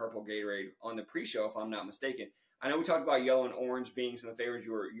shouted out purple Gatorade on the pre-show, if I'm not mistaken. I know we talked about yellow and orange being some of the favorites.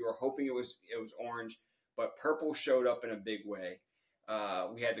 You were hoping it was orange. But purple showed up in a big way.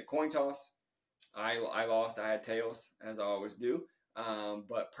 We had the coin toss. I lost. I had tails, as I always do.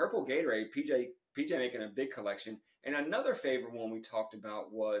 But purple Gatorade, PJ making a big collection. And another favorite one we talked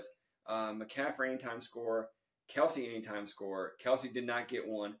about was McCaffrey anytime score, Kelsey anytime score. Kelsey did not get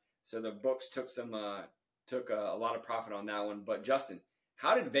one, so the books took a lot of profit on that one. But Justin,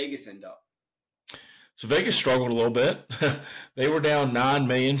 how did Vegas end up? So Vegas struggled a little bit. They were down $9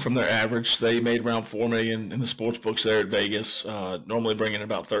 million from their average. They made around $4 million in the sports books there at Vegas, normally bringing in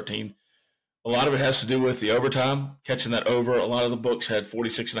about 13. A lot of it has to do with the overtime, catching that over. A lot of the books had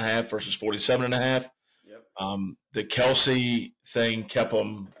 46.5 versus 47.5. Yep. The Kelsey thing kept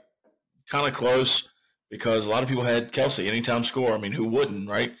them kind of close because a lot of people had Kelsey anytime score. I mean, who wouldn't,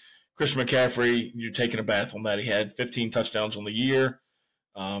 right? Christian McCaffrey, you're taking a bath on that. He had 15 touchdowns on the year.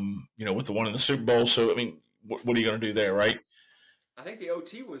 With the one in the Super Bowl. So, I mean, what are you going to do there, right? I think the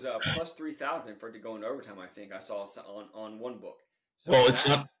OT was plus 3,000 for it to go into overtime. I think I saw on one book. So well,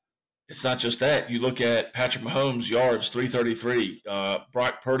 it's not just that. You look at Patrick Mahomes yards, 333,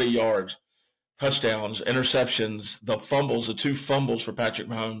 Brock Purdy yards, touchdowns, interceptions, the 2 fumbles for Patrick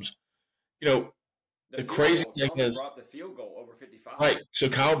Mahomes. The crazy thing is brought the field goal over 55. Right. So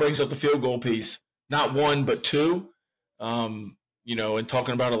Kyle brings up the field goal piece, not 1 but 2. And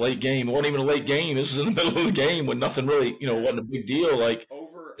talking about a late game. It wasn't even a late game. This is in the middle of the game when nothing really, wasn't a big deal. Like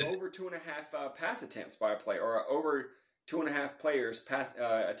over 2.5 pass attempts by a player, or over 2.5 players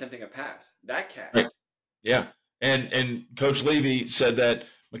attempting a pass. That catch. Right. Yeah. And Coach Levy said that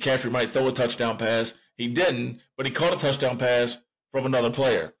McCaffrey might throw a touchdown pass. He didn't, but he caught a touchdown pass from another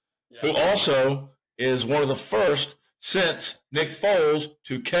player, who also is one of the first since Nick Foles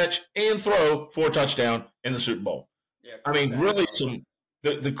to catch and throw for a touchdown in the Super Bowl. Yeah, I mean, really,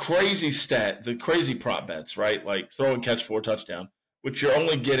 the crazy the crazy prop bets, right? Like throw and catch for a touchdown, which you're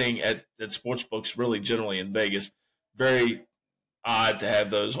only getting at sports books, really, generally in Vegas. Very odd to have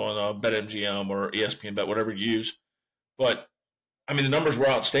those on BetMGM or ESPN Bet, whatever you use. But I mean, the numbers were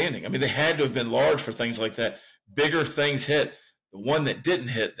outstanding. I mean, they had to have been large for things like that. Bigger things hit. The one that didn't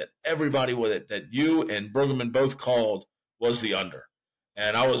hit, that everybody with it, that you and Brueggemann both called, was the under,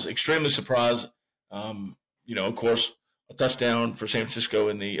 and I was extremely surprised. Of course, a touchdown for San Francisco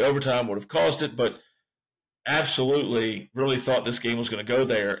in the overtime would have caused it, but absolutely really thought this game was going to go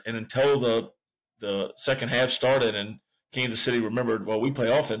there. And until the second half started and Kansas City remembered, well, we play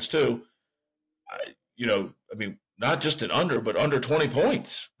offense too. I mean, not just an under, but under 20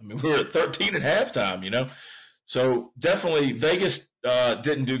 points. I mean, we were at 13 at halftime. So definitely Vegas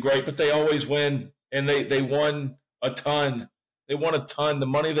didn't do great, but they always win, and they won a ton. They won a ton. The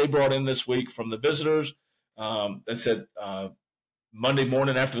money they brought in this week from the visitors, they said Monday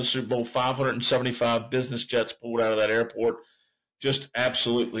morning after the Super Bowl, 575 business jets pulled out of that airport. Just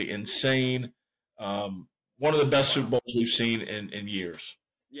absolutely insane. One of the best Super Bowls we've seen in years.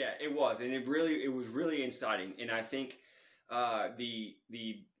 Yeah, it was, and it was really exciting. And I think the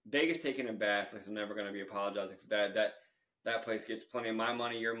Vegas taking a bath, like I'm never going to be apologizing for that. That place gets plenty of my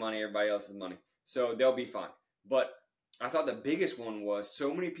money, your money, everybody else's money, so they'll be fine. But I thought the biggest one was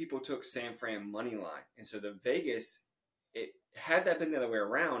so many people took San Fran money line, and so the Vegas, it had that been the other way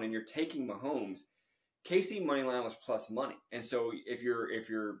around, and you're taking Mahomes. KC money line was plus money, and so if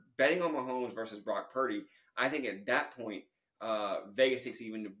you're betting on Mahomes versus Brock Purdy, I think at that point Vegas takes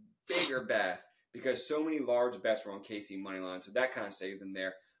even bigger bath because so many large bets were on KC money line, so that kind of saved them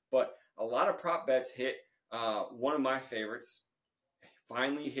there. But a lot of prop bets hit. One of my favorites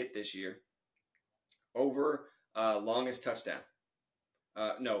finally hit this year. Over longest touchdown.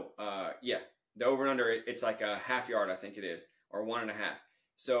 The over and under it's like a half yard, I think it is, or 1.5.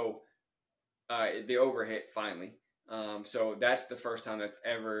 So the over hit finally. So that's the first time that's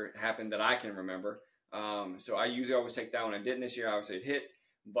ever happened that I can remember. So I usually always take that one. I didn't this year. Obviously it hits,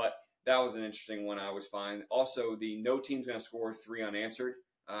 but that was an interesting one. I was fine. Also, the no team's going to score 3 unanswered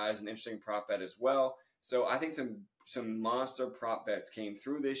is an interesting prop bet as well. So I think some monster prop bets came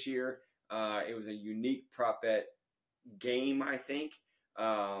through this year. It was a unique prop bet game, I think.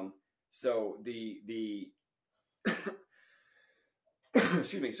 So the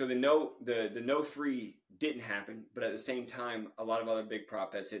excuse me. So the no 3 didn't happen, but at the same time, a lot of other big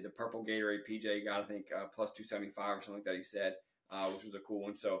prop bets hit. The purple Gatorade PJ got, I think, plus 275 or something like that. He said, which was a cool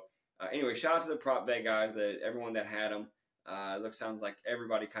one. So anyway, shout out to the prop bet guys, everyone that had them. Sounds like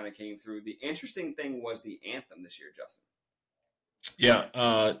everybody kind of came through. The interesting thing was the anthem this year, Justin.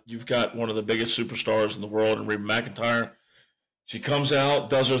 Yeah, you've got one of the biggest superstars in the world, and Reba McEntire. She comes out,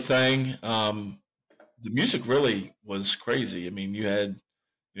 does her thing. The music really was crazy. I mean, you had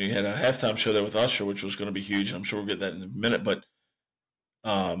a halftime show there with Usher, which was going to be huge. And I'm sure we'll get that in a minute. But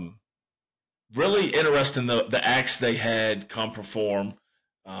really interesting the acts they had come perform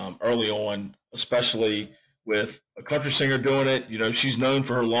early on, especially with a country singer doing it. She's known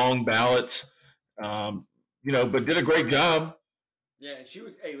for her long ballads, but did a great job. Yeah, and she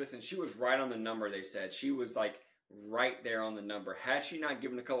was right on the number, they said. She was like right there on the number. Had she not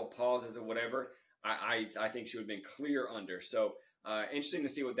given a couple pauses or whatever, I think she would have been clear under. So interesting to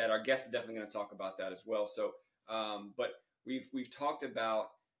see what that. Our guest is definitely going to talk about that as well. So, but we've talked about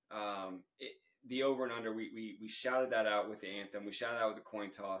the over and under. We shouted that out with the anthem. We shouted out with the coin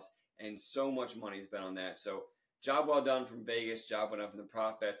toss, and so much money has been on that. So job well done from Vegas. Job well done from the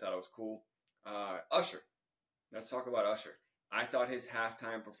prop bets. Thought it was cool. Usher. Let's talk about Usher. I thought his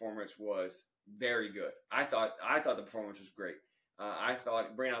halftime performance was very good. I thought the performance was great. I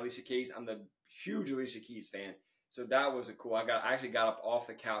thought bringing out Alicia Keys. I'm the huge Alicia Keys fan, so that was cool. I actually got up off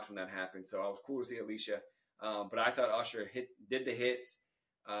the couch when that happened, so I was cool to see Alicia. But I thought Usher did the hits,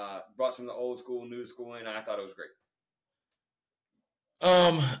 brought some of the old school, new school in. I thought it was great.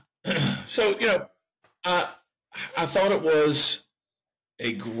 So I thought it was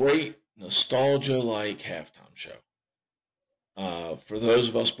a great nostalgia-like halftime show. For those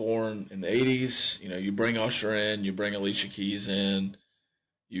of us born in the 80s, you bring Usher in, you bring Alicia Keys in,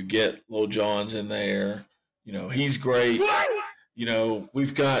 you get Lil Jon's in there. He's great.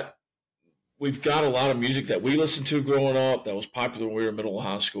 We've got a lot of music that we listened to growing up that was popular when we were in middle of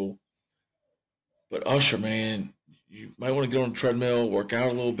high school. But Usher, man, you might want to get on the treadmill, work out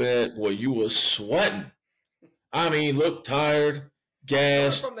a little bit. Boy, you was sweating. I mean, looked tired,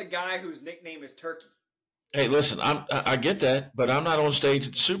 gassed. From the guy whose nickname is Turkey. Hey, listen, I get that, but I'm not on stage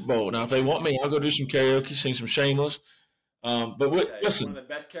at the Super Bowl. Now, if they want me, I'll go do some karaoke, sing some Shameless. Listen. One of the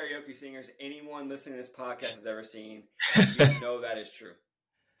best karaoke singers anyone listening to this podcast has ever seen. You know that is true.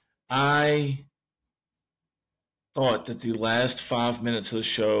 I thought that the last 5 minutes of the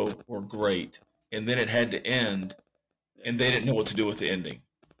show were great, and then it had to end, and they didn't know what to do with the ending.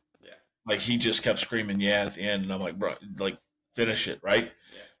 Yeah. Like, he just kept screaming, yeah, at the end, and I'm like, bro, like, finish it, right?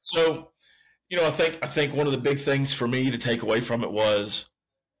 Yeah. So, I think one of the big things for me to take away from it was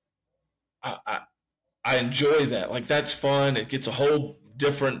I enjoy that. Like, that's fun. It gets a whole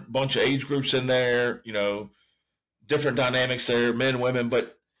different bunch of age groups in there, different dynamics there, men, women.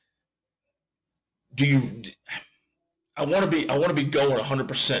 But do you? I want to be going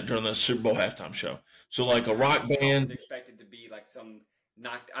 100% during the Super Bowl halftime show. So like a I rock can't always band. expect it to be like some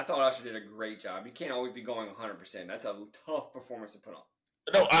knocked. I thought Usher did a great job. You can't always be going 100%. That's a tough performance to put on.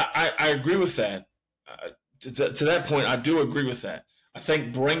 No, I agree with that. To that point, I do agree with that. I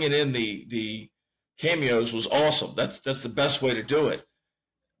think bringing in the cameos was awesome. That's the best way to do it.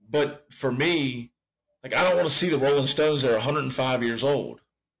 But for me, like I don't want to see the Rolling Stones that are 105 years old.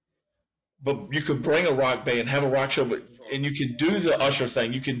 But you could bring a rock band, have a rock show, Sure. and you can do the Usher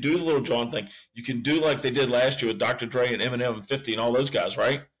thing. You can do the Little John thing. You can do like they did last year with Dr. Dre and Eminem and 50 and all those guys,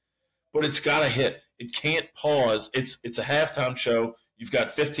 right? But it's got to hit. It can't pause. It's a halftime show. You've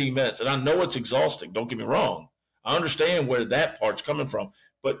got 15 minutes, and I know it's exhausting. Don't get me wrong. I understand where that part's coming from,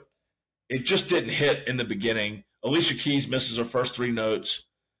 but it just didn't hit in the beginning. Alicia Keys misses her first three notes.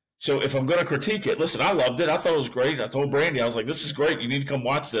 So if I'm going to critique it, listen, I loved it. I thought it was great. I told Brandy, I was like, this is great. You need to come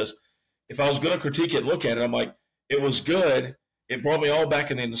watch this. If I was going to critique it and look at it, I'm like, it was good. It brought me all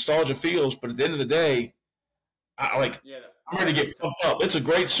back in the nostalgia feels. But at the end of the day, Yeah, I'm ready to that was get tough. pumped up. It's a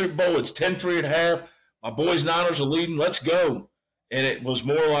great Super Bowl. It's 10-3 at half. My boys Niners are leading. Let's go. And it was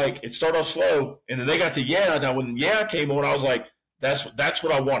more like it started off slow, and then they got to yeah. Now when yeah came on, I was like, that's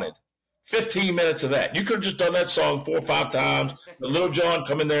what I wanted. 15 minutes of that. You could have just done that song 4 or 5 times. But Little John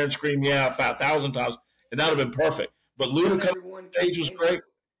come in there and scream yeah 5,000 times, and that would have been perfect. But Luda Not coming everyone on can stage was handle. great.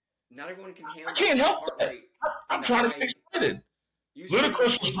 Not everyone can I handle can't the help heart that. rate I'm and the trying to high. get excited. You used to drink a Ludacris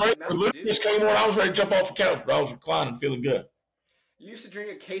was case of great. When Mountain Dew. Ludacris came on, I was ready to jump off the couch, but I was reclining, feeling good. You used to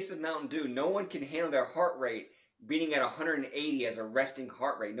drink a case of Mountain Dew. No one can handle their heart rate beating at 180 as a resting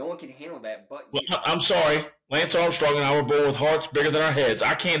heart rate. No one can handle that but Well, you. I'm sorry. Lance Armstrong and I were born with hearts bigger than our heads.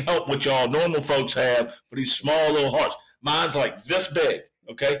 I can't help what y'all normal folks have for these small little hearts. Mine's like this big,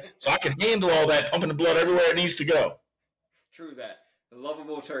 okay? So I can handle all that pumping the blood everywhere it needs to go. True that. The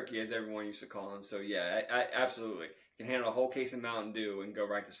lovable turkey, as everyone used to call him. So yeah, I absolutely can handle a whole case of Mountain Dew and go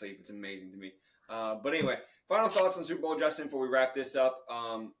right to sleep. It's amazing to me. But anyway, final thoughts on Super Bowl, Justin, before we wrap this up.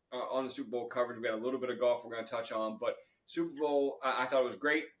 On the Super Bowl coverage, we got a little bit of golf we're going to touch on, but Super Bowl, I thought it was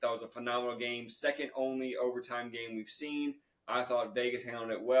great. That was a phenomenal game, second only overtime game we've seen. I thought Vegas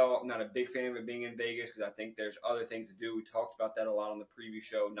handled it well. I'm not a big fan of it being in Vegas because I think there's other things to do. We talked about that a lot on the preview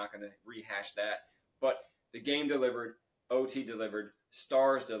show. Not going to rehash that, but the game delivered. OT delivered,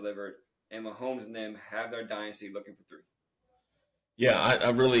 Stars delivered, and Mahomes and them have their dynasty looking for three. Yeah, I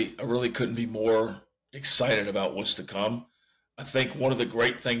really couldn't be more excited about what's to come. I think one of the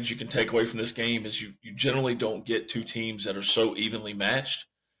great things you can take away from this game is you generally don't get two teams that are so evenly matched.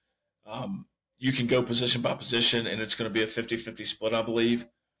 Um, you can go position by position, and it's going to be a 50-50 split, I believe.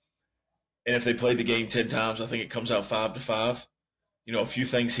 And if they played the game 10 times, I think it comes out 5-5. You know, a few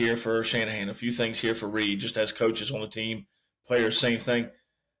things here for Shanahan, a few things here for Reed, just as coaches on the team, players, same thing.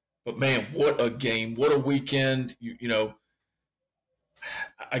 But man, what a game! What a weekend! You know,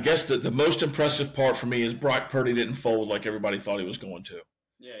 I guess the most impressive part for me is Brock Purdy didn't fold like everybody thought he was going to.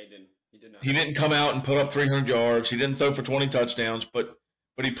 Yeah, he didn't. He did not. He didn't come out and put up 300 yards. He didn't throw for 20 touchdowns, but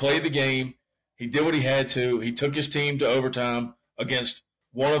he played the game. He did what he had to. He took his team to overtime against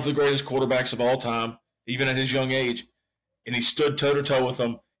one of the greatest quarterbacks of all time, even at his young age, and he stood toe to toe with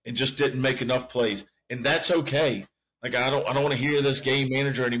them and just didn't make enough plays. And that's okay. Like I don't want to hear this game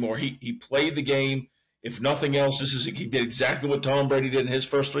manager anymore. He played the game. If nothing else, he did exactly what Tom Brady did in his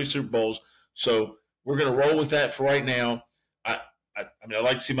first three Super Bowls. So we're going to roll with that for right now. I mean, I'd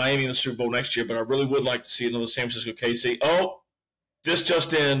like to see Miami in the Super Bowl next year, but I really would like to see another San Francisco KC. Oh, this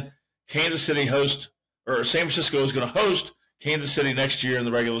just in, Kansas City San Francisco is going to host Kansas City next year in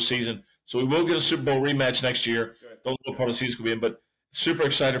the regular season. So we will get a Super Bowl rematch next year. Don't know what part of the season will be in, but super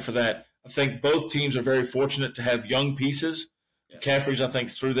excited for that. I think both teams are very fortunate to have young pieces. Yes. McCaffrey's, I think,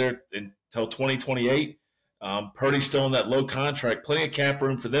 through there until 2028. Purdy's still in that low contract. Plenty of cap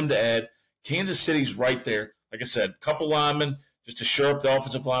room for them to add. Kansas City's right there. Like I said, a couple linemen just to shore up the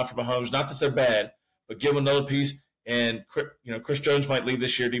offensive line for Mahomes. Not that they're bad, but give them another piece. And Chris Jones might leave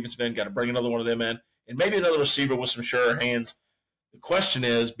this year, defensive end. Got to bring another one of them in, and maybe another receiver with some surer hands. The question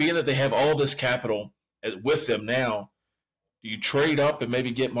is, being that they have all this capital with them now, do you trade up and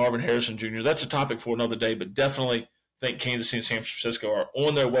maybe get Marvin Harrison Jr.? That's a topic for another day, but definitely think Kansas City and San Francisco are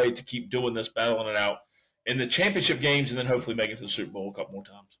on their way to keep doing this, battling it out in the championship games, and then hopefully make it to the Super Bowl a couple more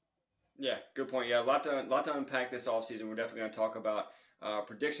times. Yeah, good point. Yeah, a lot to unpack this offseason. We're definitely going to talk about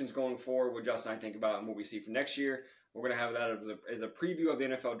predictions going forward, what Justin and I think about, and what we see for next year. We're going to have that as a preview of the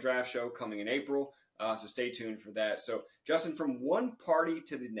NFL Draft Show coming in April, so stay tuned for that. So, Justin, from one party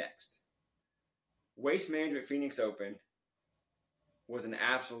to the next, Waste Management Phoenix Open was an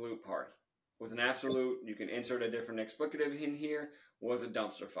absolute party. Was an absolute, you can insert a different explicative in here, was a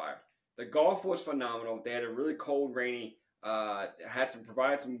dumpster fire. The golf was phenomenal. They had a really cold, rainy.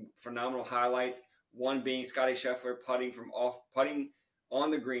 Provided some phenomenal highlights. One being Scotty Scheffler putting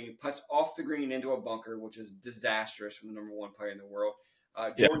on the green, puts off the green into a bunker, which is disastrous from the number one player in the world.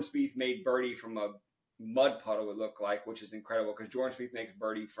 Yeah. Jordan Spieth made birdie from a mud puddle, it looked like, which is incredible because Jordan Spieth makes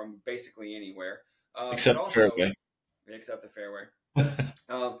birdie from basically anywhere, Except but the also fairway. except the fairway.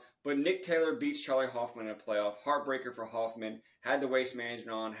 But Nick Taylor beats Charlie Hoffman in a playoff. Heartbreaker for Hoffman. Had the waste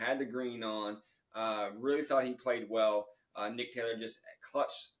management on, had the green on. Really thought he played well. Nick Taylor just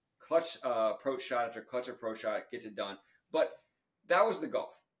clutch approach shot after clutch approach shot gets it done. But that was the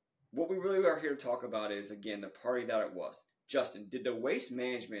golf. What we really are here to talk about is, again, the party that it was. Justin, did the waste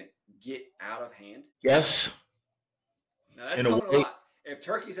management get out of hand? Yes. Now, that's coming a lot. If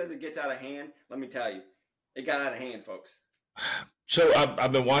Turkey says it gets out of hand, let me tell you, it got out of hand, folks. So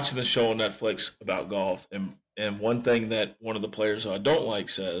I've been watching the show on Netflix about golf, and one thing that one of the players I don't like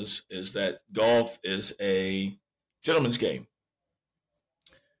says is that golf is a gentleman's game.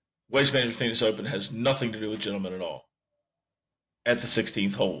 Waste Management Phoenix Open has nothing to do with gentlemen at all. At the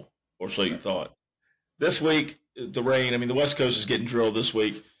 16th hole, or so you thought. This week, the rain. I mean, the West Coast is getting drilled this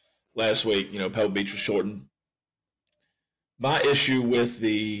week. Last week, Pebble Beach was shortened. My issue with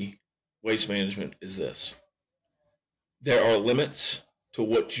the waste management is this. There are limits to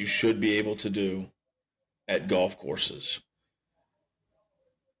what you should be able to do at golf courses.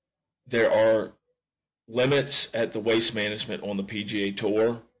 There are limits at the waste management on the PGA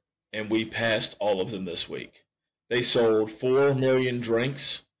Tour, and we passed all of them this week. They sold 4 million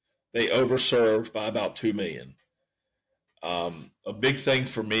drinks. They overserved by about 2 million. A big thing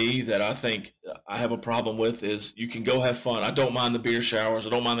for me that I think I have a problem with is you can go have fun. I don't mind the beer showers. I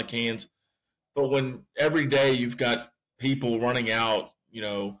don't mind the cans. But when every day you've got people running out,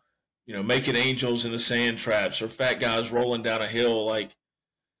 making angels in the sand traps or fat guys rolling down a hill, like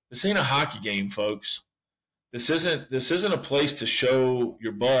this ain't a hockey game, folks. This isn't a place to show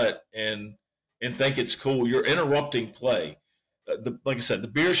your butt and think it's cool. You're interrupting play. Like I said, the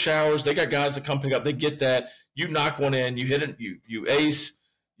beer showers, they got guys that come pick up. They get that. You knock one in, you hit it, you ace,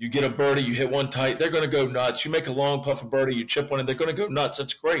 you get a birdie, you hit one tight. They're going to go nuts. You make a long putt for birdie, you chip one in, they're going to go nuts.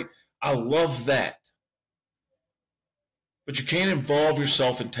 That's great. I love that. But you can't involve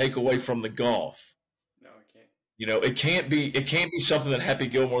yourself and take away from the golf. No, it can't. It can't be something that Happy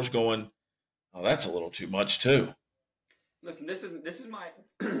Gilmore's going, oh, that's a little too much too. Listen, this is my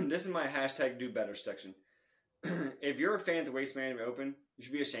this is my hashtag do better section. If you're a fan of the Waste Management Open, you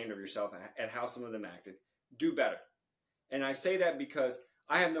should be ashamed of yourself at how some of them acted. Do better. And I say that because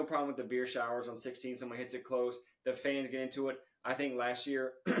I have no problem with the beer showers on 16. Someone hits it close. The fans get into it. I think last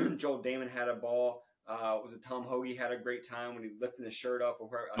year, Joel Damon had a ball. Was it Tom Hoagie had a great time when he lifted his shirt up or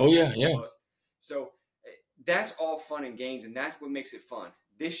whoever? Oh, yeah. So that's all fun and games, and that's what makes it fun.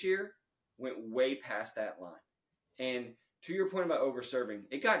 This year went way past that line. And to your point about over-serving,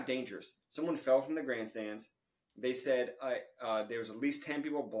 it got dangerous. Someone fell from the grandstands. They said there was at least 10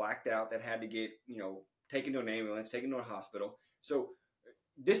 people blacked out that had to get, taken to an ambulance, taken to a hospital. So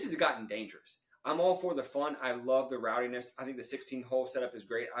this has gotten dangerous. I'm all for the fun. I love the rowdiness. I think the 16-hole setup is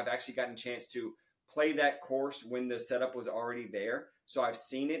great. I've actually gotten a chance to play that course when the setup was already there. So I've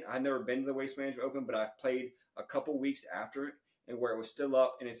seen it. I've never been to the Waste Management Open, but I've played a couple weeks after it and where it was still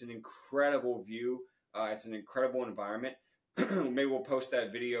up, and it's an incredible view. It's an incredible environment. Maybe we'll post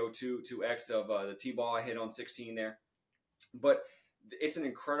that video to X of the T-ball I hit on 16 there. But it's an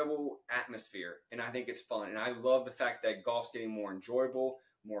incredible atmosphere, and I think it's fun. And I love the fact that golf's getting more enjoyable,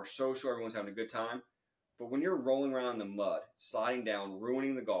 more social. Everyone's having a good time. But when you're rolling around in the mud, sliding down,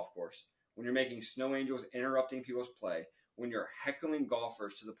 ruining the golf course, when you're making snow angels, interrupting people's play, when you're heckling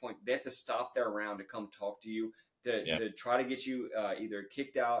golfers to the point they have to stop their round to come talk to you, to try to get you either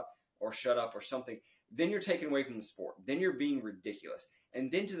kicked out or shut up or something, then you're taken away from the sport. Then you're being ridiculous.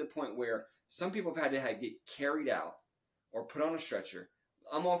 And then to the point where some people have had to get carried out or put on a stretcher.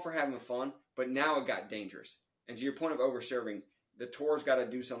 I'm all for having fun, but now it got dangerous. And to your point of over-serving, the tour's got to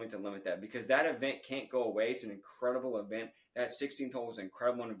do something to limit that because that event can't go away. It's an incredible event. That 16th hole is an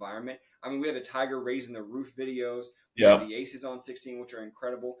incredible environment. I mean, we have the Tiger raising the roof videos. We have the aces on 16, which are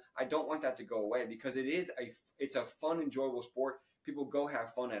incredible. I don't want that to go away because it's a fun, enjoyable sport. People go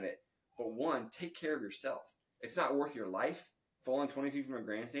have fun at it. But one, take care of yourself. It's not worth your life falling 20 feet from a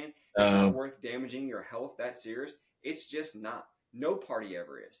grandstand. It's not worth damaging your health that serious. It's just not. No party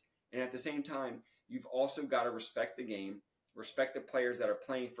ever is. And at the same time, you've also got to respect the game, respect the players that are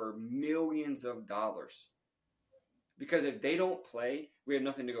playing for millions of dollars. Because if they don't play, we have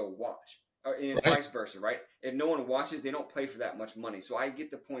nothing to go watch. And it's vice versa, right? If no one watches, they don't play for that much money. So I get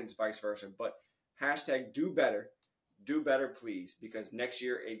the point, it's vice versa. But hashtag do better. do better, please, because next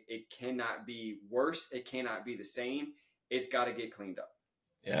year it cannot be worse. It cannot be the same. It's got to get cleaned up.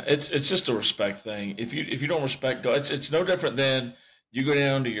 Yeah, it's just a respect thing. If you don't respect God, it's no different than you go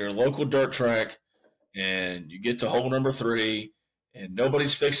down to your local dirt track and you get to hole number three, and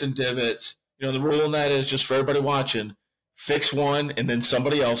nobody's fixing divots. The rule in that is just for everybody watching, fix one and then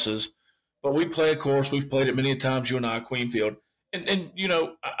somebody else's. But we play a course. We've played it many times, you and I, Queenfield. And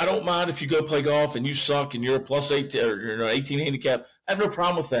I don't mind if you go play golf and you suck and you're a plus 18 or you're an 18 handicap. I have no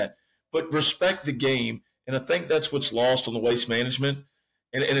problem with that. But respect the game. And I think that's what's lost on the waste management.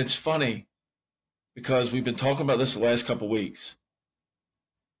 And it's funny because we've been talking about this the last couple of weeks.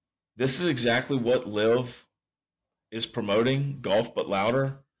 This is exactly what LIV is promoting, golf but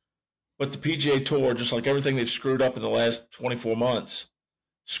louder. But the PGA Tour, just like everything they've screwed up in the last 24 months,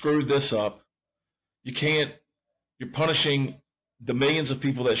 screwed this up. You're punishing the millions of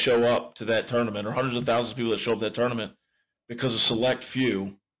people that show up to that tournament or hundreds of thousands of people that show up to that tournament because a select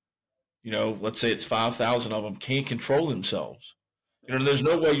few, let's say it's 5,000 of them, can't control themselves. There's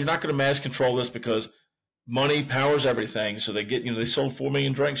no way you're not going to mass control this because money powers everything. So they sold 4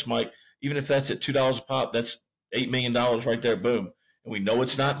 million drinks, Mike. Even if that's at $2 a pop, that's $8 million right there. Boom. And we know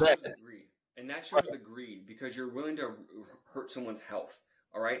it's not that. And that shows the greed because you're willing to hurt someone's health.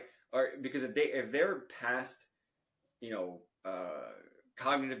 All right. Because if they're past,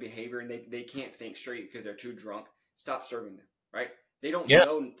 cognitive behavior and they can't think straight because they're too drunk, stop serving them. Right. They don't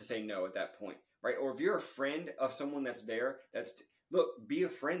know to say no at that point. Right. Or if you're a friend of someone that's there, look, be a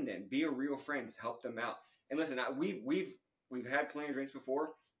friend then. Be a real friend. Help them out. And listen, we've had plenty of drinks before.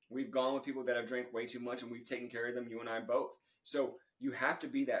 We've gone with people that have drank way too much, and we've taken care of them, you and I both. So you have to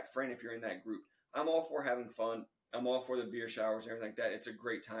be that friend if you're in that group. I'm all for having fun. I'm all for the beer showers and everything like that. It's a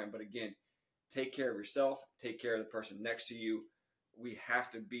great time. But again, take care of yourself. Take care of the person next to you. We have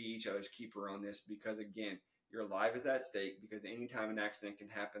to be each other's keeper on this because, again, your life is at stake because anytime an accident can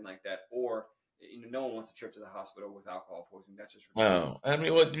happen like that or no one wants a trip to the hospital with alcohol poisoning. That's just ridiculous. No, I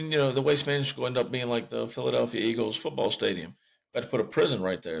mean, the waste management will end up being like the Philadelphia Eagles football stadium. Got to put a prison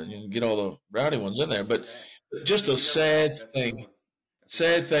right there, and you can get all the rowdy ones in there. But just a sad thing.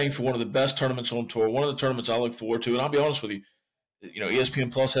 Sad thing for one of the best tournaments on tour. One of the tournaments I look forward to, and I'll be honest with you.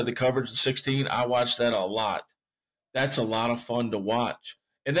 ESPN Plus had the coverage in 16. I watched that a lot. That's a lot of fun to watch.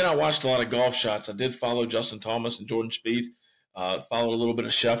 And then I watched a lot of golf shots. I did follow Justin Thomas and Jordan Spieth. Followed a little bit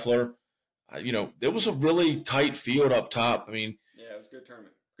of Scheffler. There was a really tight field up top. I mean, yeah, it was a good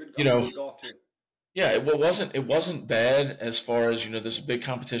tournament. Good golf too. Yeah, it wasn't bad as far as there's a big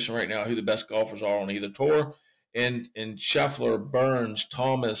competition right now who the best golfers are on either tour, and Scheffler, Burns,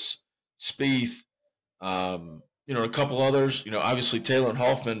 Thomas, Spieth, a couple others. Obviously Taylor and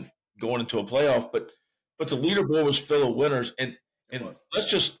Hoffman going into a playoff, but the leaderboard was full of winners, and let's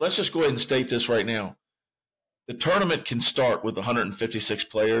just go ahead and state this right now. The tournament can start with 156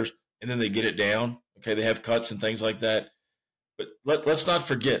 players, and then they get it down. Okay, they have cuts and things like that. But let's not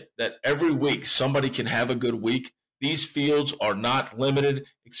forget that every week somebody can have a good week. These fields are not limited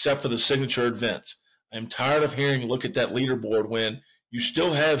except for the signature events. I'm tired of hearing look at that leaderboard when you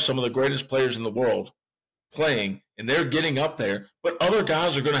still have some of the greatest players in the world playing, and they're getting up there, but other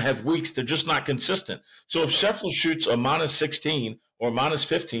guys are going to have weeks. They're just not consistent. So if Scheffler shoots a minus 16 or minus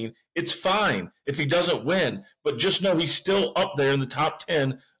 15, it's fine if he doesn't win. But just know he's still up there in the top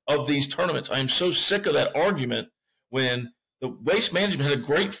 10 of these tournaments. I am so sick of that argument when the waste management had a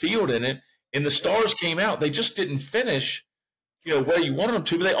great field in it, and the stars came out. They just didn't finish, where you wanted them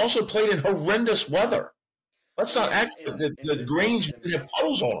to, but they also played in horrendous weather. Let's not act the greens didn't have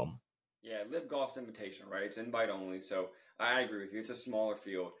puddles on them. Yeah, LIV Golf's invitation, right? It's invite only, so I agree with you. It's a smaller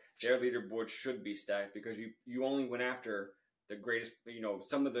field. Their leaderboard should be stacked because you only went after the greatest,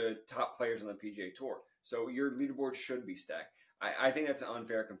 some of the top players on the PGA Tour. So your leaderboard should be stacked. I think that's an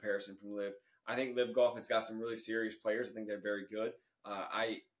unfair comparison from LIV. I think LIV Golf has got some really serious players. I think they're very good.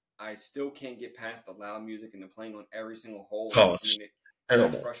 I still can't get past the loud music and the playing on every single hole.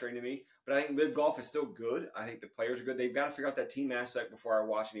 That's frustrating to me. But I think LIV Golf is still good. I think the players are good. They've got to figure out that team aspect before I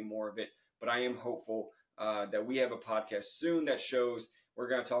watch any more of it. But I am hopeful that we have a podcast soon that shows we're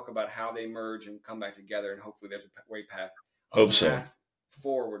going to talk about how they merge and come back together, and hopefully there's a path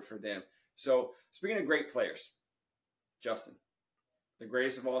forward for them. So speaking of great players, Justin, the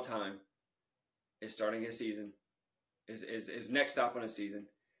greatest of all time, is starting his season, is next stop on his season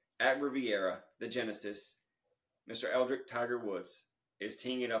at Riviera, the Genesis. Mr. Eldrick Tiger Woods is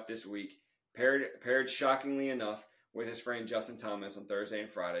teeing it up this week, paired shockingly enough with his friend Justin Thomas on Thursday and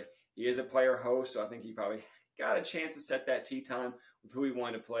Friday. He is a player host, so I think he probably got a chance to set that tee time with who he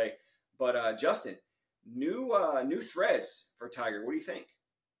wanted to play. But Justin, new threads for Tiger. What do you think?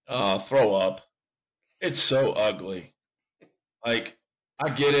 Throw up. It's so ugly. Like, I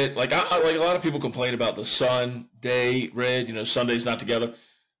get it. Like, like a lot of people complain about the sun, day, red. Sunday's not together.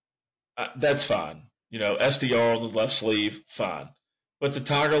 That's fine. SDR on the left sleeve, fine. But the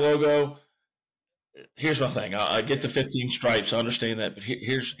Tiger logo, here's my thing. I get the 15 stripes. I understand that. But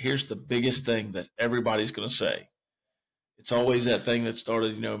here's the biggest thing that everybody's going to say. It's always that thing that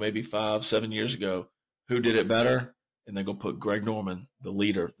started, maybe 5, 7 years ago. Who did it better? And they're going to put Greg Norman, the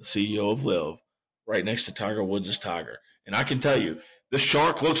leader, the CEO of LIV, right next to Tiger Woods' Tiger. And I can tell you, the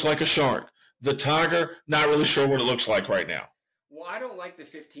shark looks like a shark. The Tiger, not really sure what it looks like right now. Well, I don't like the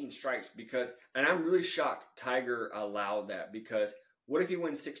 15 stripes because, and I'm really shocked Tiger allowed that because what if he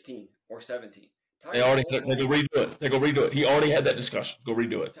wins 16 or 17? They go redo it. They go redo it. He already had that discussion. Go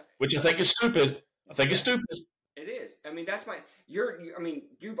redo it, which I think is stupid. It's stupid. It is. I mean, that's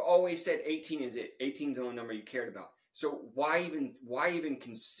you've always said 18 is it. 18 is the only number you cared about. So why even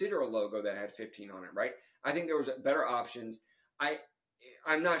consider a logo that had 15 on it, right? I think there was better options.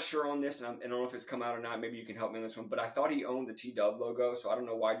 I'm not sure on this, and I don't know if it's come out or not. Maybe you can help me on this one. But I thought he owned the T-Dub logo, so I don't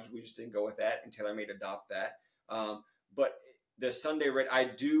know why we just didn't go with that, and TaylorMade adopt that. But the Sunday red, I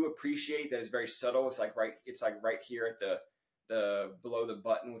do appreciate that it's very subtle. It's like right here at the below the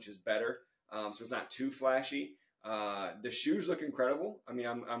button, which is better. So it's not too flashy. The shoes look incredible. I mean,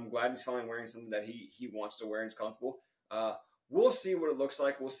 I'm glad he's finally wearing something that he wants to wear and is comfortable. We'll see what it looks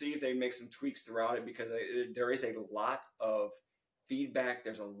like. We'll see if they make some tweaks throughout it because there is a lot of feedback.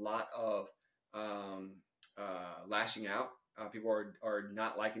 There's a lot of lashing out. People are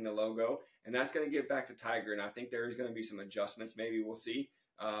not liking the logo, and that's going to get back to Tiger. And I think there is going to be some adjustments. Maybe we'll see.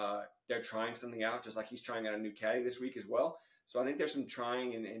 They're trying something out, just like he's trying out a new caddy this week as well. So I think there's some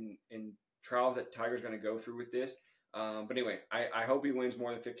trying and trials that Tiger's going to go through with this. But anyway, I hope he wins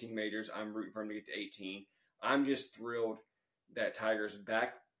more than 15 majors. I'm rooting for him to get to 18. I'm just thrilled that Tiger's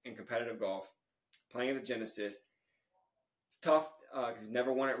back in competitive golf, playing at the Genesis. It's tough because he's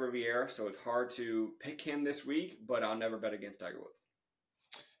never won at Riviera, so it's hard to pick him this week, but I'll never bet against Tiger Woods.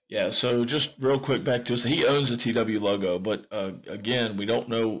 Yeah, so just real quick back to us. He owns the TW logo, but again, we don't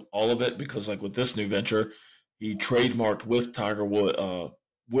know all of it because like with this new venture, he trademarked with Tiger Wood,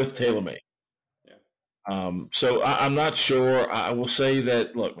 with TaylorMade. So I'm not sure. I will say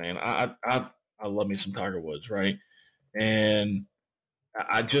that, look, man, I love me some Tiger Woods, right? And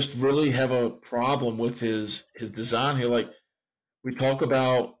I just really have a problem with his design here. Like we talk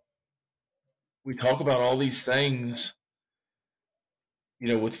about all these things,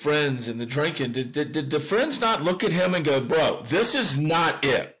 with friends and the drinking. Did the friends not look at him and go, bro, this is not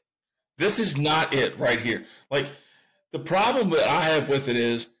it. This is not it right here. Like the problem that I have with it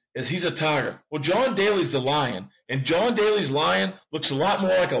is he's a tiger. Well, John Daly's the lion, and John Daly's lion looks a lot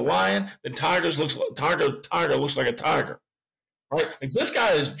more like a lion than Tiger looks like a tiger. Right? If this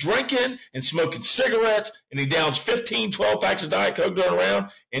guy is drinking and smoking cigarettes and he downs 15, 12 packs of Diet Coke going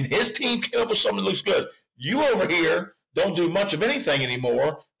around and his team came up with something that looks good. You over here don't do much of anything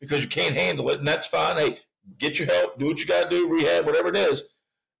anymore because you can't handle it, and that's fine. Hey, get your help, do what you got to do, rehab, whatever it is.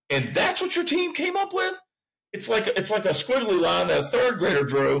 And that's what your team came up with? It's like a squiggly line that a third grader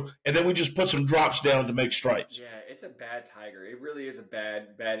drew, and then we just put some drops down to make stripes. Yeah, it's a bad tiger. It really is a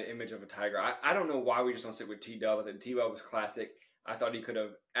bad image of a tiger. I don't know why we just don't stick with T-Dub. I think T-Dub was classic. I thought he could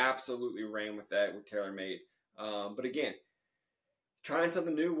have absolutely ran with that with TaylorMade. But again, trying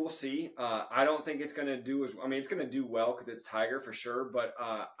something new, we'll see. I don't think it's going to do it's going to do well because it's Tiger for sure. But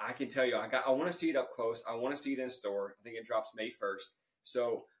I can tell you, I want to see it up close. I want to see it in store. I think it drops May 1st.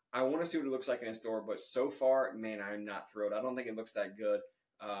 So I want to see what it looks like in store. But so far, man, I'm not thrilled. I don't think it looks that good.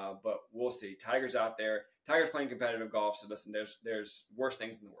 But we'll see. Tiger's out there. Tiger's playing competitive golf. So listen, there's worse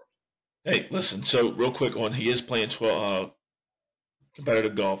things in the world. Hey, listen. So real quick on, he is playing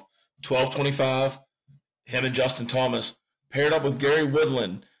competitive golf. 12-25. Him and Justin Thomas paired up with Gary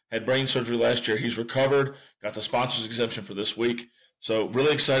Woodland. Had brain surgery last year. He's recovered. Got the sponsors exemption for this week. So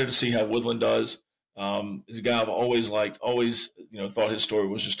really excited to see how Woodland does. He's a guy I've always liked. Always, thought his story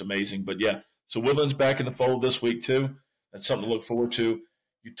was just amazing. But yeah, so Woodland's back in the fold this week too. That's something to look forward to.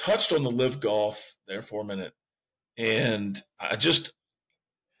 You touched on the LIV Golf there for a minute, and I did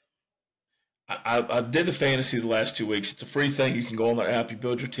the fantasy the last 2 weeks. It's a free thing. You can go on the app. You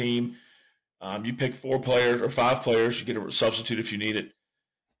build your team. You pick 4 players or 5 players. You get a substitute if you need it.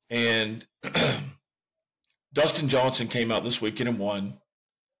 And Dustin Johnson came out this weekend and won.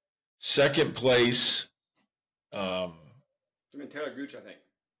 Second place. Taylor Gooch, I think.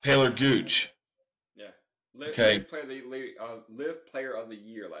 Taylor Gooch. Yeah. LIV Player of the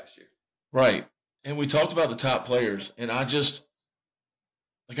Year last year. Right. And we talked about the top players, and I'd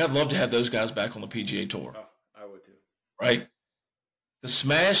love to have those guys back on the PGA Tour. Oh, I would too. Right? The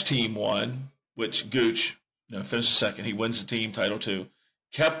Smash team won, which Gooch, finishes second. He wins the team title too.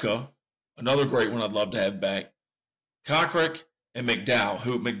 Koepka, another great one I'd love to have back. Kokrick and McDowell,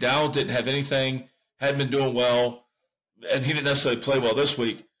 who McDowell didn't have anything, hadn't been doing well, and he didn't necessarily play well this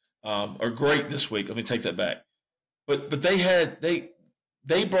week, or great this week. Let me take that back. But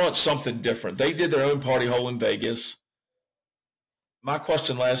they brought something different. They did their own party hole in Vegas. My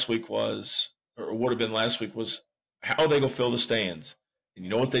question last week was, or would have been last week, was how are they going to fill the stands? And you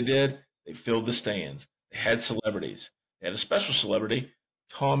know what they did? They filled the stands. They had celebrities. They had a special celebrity,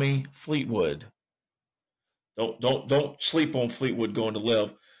 Tommy Fleetwood. Don't sleep on Fleetwood going to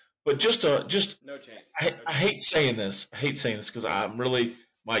LIV. But just no chance. I hate saying this. I hate saying this because I'm really,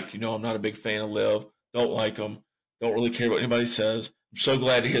 Mike, I'm not a big fan of LIV. Don't like them. Don't really care what anybody says. I'm so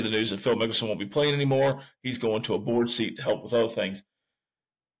glad to hear the news that Phil Mickelson won't be playing anymore. He's going to a board seat to help with other things.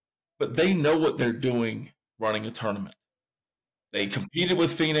 But they know what they're doing running a tournament. They competed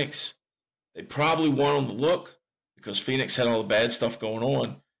with Phoenix. They probably won on the look because Phoenix had all the bad stuff going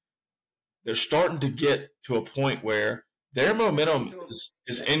on. They're starting to get to a point where their momentum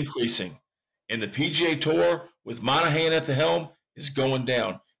is increasing. And the PGA Tour, with Monahan at the helm, is going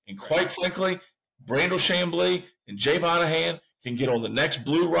down. And quite frankly, Brandel Chamblee and Jay Monahan can get on the next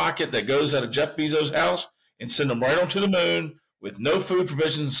blue rocket that goes out of Jeff Bezos' house and send them right onto the moon with no food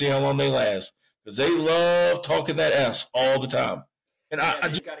provisions and see how long they last. Because they love talking that S all the time. And I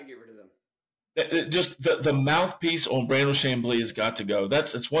just got to get rid of them. Just the mouthpiece on Brandel Chamblee has got to go.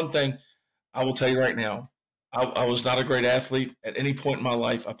 It's one thing I will tell you right now. I was not a great athlete at any point in my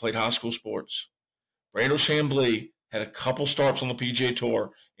life. I played high school sports. Brandel Chamblee had a couple starts on the PGA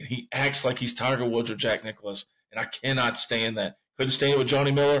Tour, and he acts like he's Tiger Woods or Jack Nicklaus, and I cannot stand that. Couldn't stand it with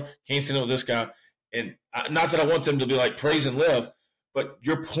Johnny Miller. Can't stand it with this guy. And not that I want them to be like praise and LIV, but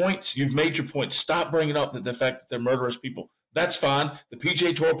your points, you've made your point. Stop bringing up the fact that they're murderous people. That's fine. The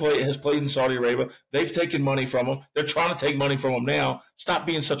PGA Tour has played in Saudi Arabia. They've taken money from them. They're trying to take money from them now. Stop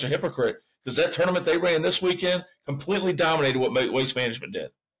being such a hypocrite. Because that tournament they ran this weekend completely dominated what Waste Management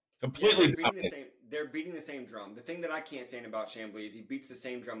did. Completely dominated. They're beating the same drum. The thing that I can't stand about Chamblee is he beats the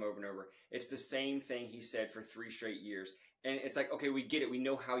same drum over and over. It's the same thing he said for 3 straight years. And it's like, okay, we get it. We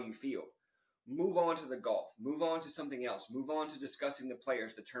know how you feel. Move on to the golf. Move on to something else. Move on to discussing the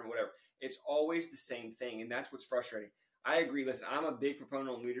players, the tournament, whatever. It's always the same thing, and that's what's frustrating. I agree. Listen, I'm a big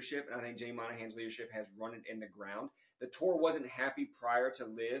proponent on leadership, and I think Jay Monahan's leadership has run it in the ground. The tour wasn't happy prior to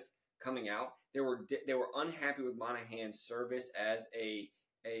LIV coming out. They were unhappy with Monahan's service as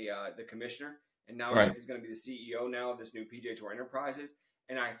the commissioner, and now I guess he's going to be the CEO now of this new PGA Tour Enterprises.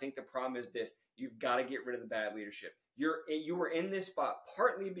 And I think the problem is this: you've got to get rid of the bad leadership. You were in this spot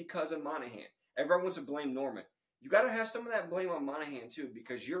partly because of Monahan. Everyone wants to blame Norman. You got to have some of that blame on Monahan too,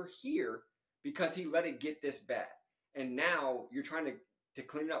 because you're here because he let it get this bad, and now you're trying to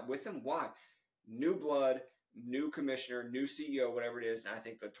clean it up with him. Why? New blood. New commissioner, new CEO, whatever it is, and I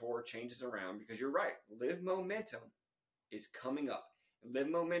think the tour changes around because you're right. LIV momentum is coming up. LIV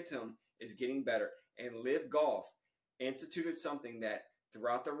momentum is getting better. And LIV Golf instituted something that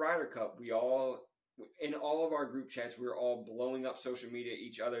throughout the Ryder Cup, in all of our group chats, we were all blowing up social media,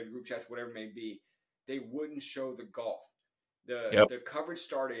 each other, group chats, whatever it may be. They wouldn't show the golf. The coverage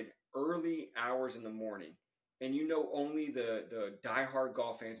started early hours in the morning. And only the diehard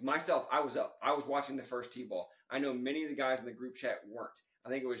golf fans. Myself, I was up. I was watching the first tee ball. I know many of the guys in the group chat weren't. I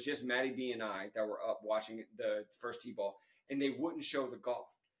think it was just Matty B and I that were up watching the first tee ball. And they wouldn't show the golf.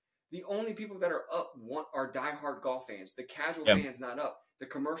 The only people that are up are diehard golf fans. The casual fans not up. The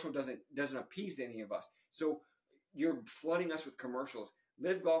commercial doesn't appease any of us. So you're flooding us with commercials.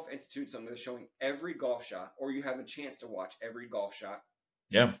 LIV Golf institutes something that's showing every golf shot, or you have a chance to watch every golf shot.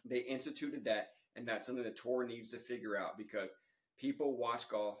 Yeah. They instituted that. And that's something the tour needs to figure out because people watch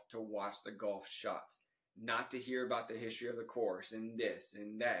golf to watch the golf shots, not to hear about the history of the course and this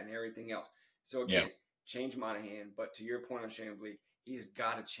and that and everything else. So again, change Monahan. But to your point on Chamblee, he's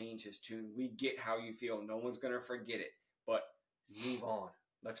got to change his tune. We get how you feel. No one's going to forget it. But move on.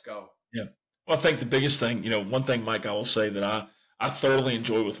 Let's go. Yeah. Well, I think the biggest thing, one thing, Mike, I will say that I thoroughly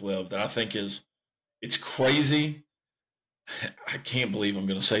enjoy with LIV that I think it's crazy. I can't believe I'm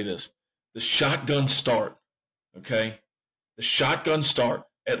going to say this. The shotgun start, okay? The shotgun start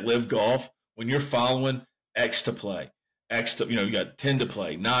at LIV Golf when you're following X to play. You got 10 to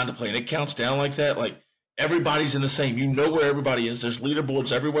play, 9 to play, and it counts down like that. Like, everybody's in the same. You know where everybody is. There's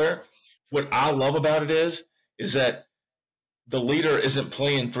leaderboards everywhere. What I love about it is that the leader isn't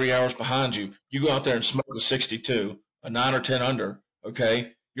playing 3 hours behind you. You go out there and smoke a 62, a 9 or 10 under,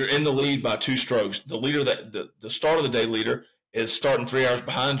 okay? You're in the lead by 2 strokes. The leader, the start of the day leader, is starting 3 hours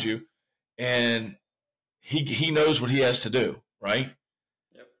behind you. And he knows what he has to do, right?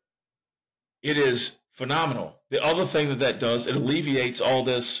 Yep. It is phenomenal. The other thing that does, it alleviates all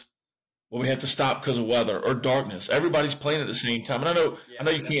this. Well, we have to stop because of weather or darkness. Everybody's playing at the same time, and I Yeah,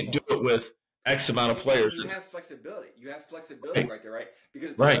 know you that's can't do fun. it with X amount of And players. you have flexibility. You have flexibility Right, right there, right?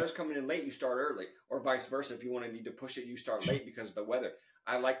 Because if the right. weather's coming in late, you start early, or vice versa. If you want to need to push it, you start late because of the weather.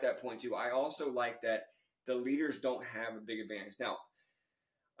 I like that point too. I also like that the leaders don't have a big advantage. Now,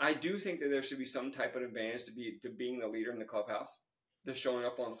 I do think that there should be some type of advantage to being the leader in the clubhouse, to showing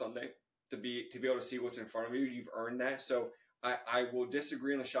up on Sunday, to be able to see what's in front of you. You've earned that. So I will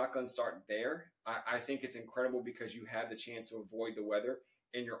disagree on the shotgun start there. I think it's incredible because you have the chance to avoid the weather,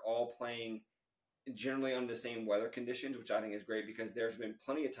 and you're all playing generally under the same weather conditions, which I think is great because there's been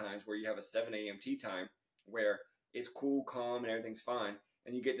plenty of times where you have a 7 a.m. tee time where it's cool, calm, and everything's fine.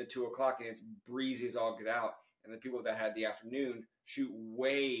 And you get to 2 o'clock and it's breezy as all get out. And the people that had the afternoon shoot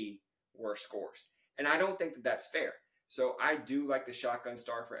way worse scores. And I don't think that that's fair. So I do like the shotgun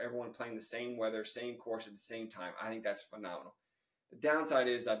start for everyone playing the same weather, same course at the same time. I think that's phenomenal. The downside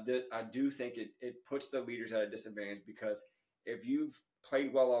is I do think it puts the leaders at a disadvantage because if you've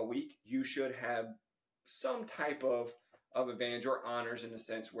played well all week, you should have some type of advantage or honors in a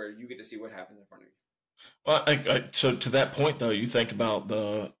sense where you get to see what happens in front of you. Well, so to that point, though, you think about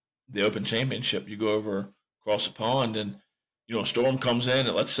the Open Championship. You go over across the pond, and a storm comes in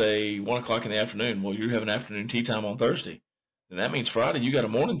at, let's say, 1 o'clock in the afternoon. Well, you have an afternoon tee time on Thursday, and that means Friday you got a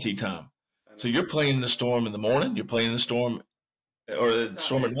morning tee time. I So know. you're playing in the storm in the morning. You're playing in the storm, or It's the not.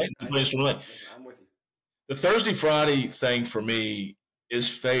 storm at night. You're playing the storm at night. Listen, I'm with you. The Thursday Friday thing for me is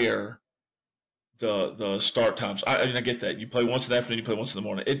fair. The start times. I mean, I get that. You play once in the afternoon, you play once in the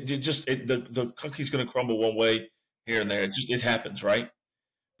morning. The cookie's going to crumble one way here and there. It happens, right?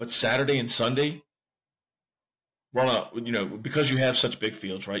 But Saturday and Sunday, run up. Because you have such big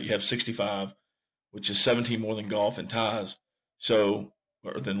fields, right? You have 65, which is 17 more than golf and ties. So,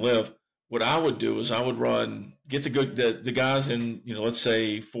 or than live. What I would do is I would get the guys in, let's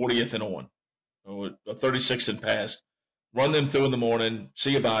say 40th and on, or 36th and past, run them through in the morning.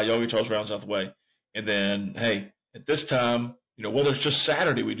 See you bye. Y'all get y'all's rounds out the way. And then, hey, at this time, whether it's just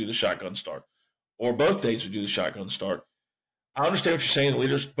Saturday we do the shotgun start or both days we do the shotgun start. I understand what you're saying, the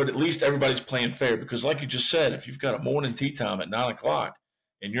leaders, but at least everybody's playing fair because, like you just said, if you've got a morning tee time at 9 o'clock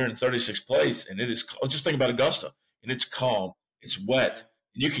and you're in 36th place and it is, just think about Augusta, and it's calm, it's wet,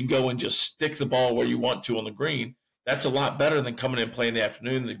 and you can go and just stick the ball where you want to on the green. That's a lot better than coming in and playing in the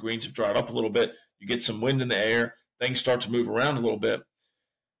afternoon. The greens have dried up a little bit. You get some wind in the air. Things start to move around a little bit.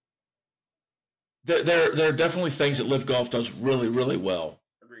 There are definitely things that LIV Golf does really, really well.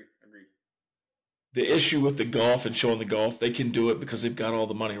 Agreed. The issue with the golf and showing the golf, they can do it because they've got all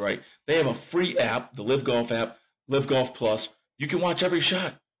the money, right? They have a free app, the LIV Golf app, LIV Golf Plus. You can watch every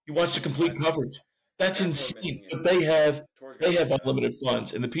shot. You watch the complete coverage. That's insane. But they have unlimited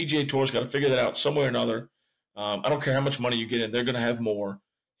funds, and the PGA Tour's got to figure that out somewhere or another. I don't care how much money you get in; they're going to have more.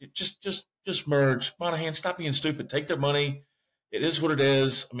 Just merge. Monahan, stop being stupid. Take their money. It is what it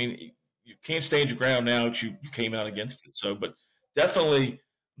is. I mean, you can't stand your ground now that you came out against it. So, but definitely,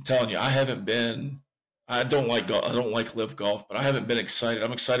 I'm telling you, I haven't been. I don't like golf. I don't like LIV Golf, but I haven't been excited.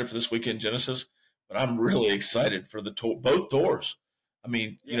 I'm excited for this weekend Genesis, but I'm really excited for both tours. I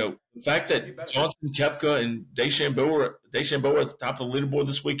mean, the fact that Johnson, Koepka, and DeChambeau are at the top of the leaderboard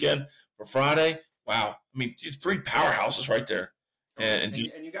this weekend for Friday. Wow, I mean, three powerhouses right there. And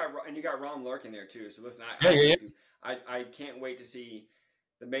you got Rom Lurking there too. So listen, I can't wait to see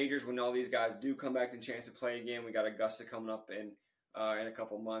the majors when all these guys do come back and chance to play again. We got Augusta coming up in a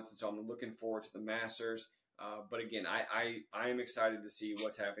couple months, and so I'm looking forward to the Masters. But again, I am excited to see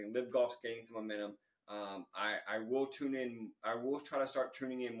what's happening. LIV Golf's gaining some momentum. I will tune in. I will try to start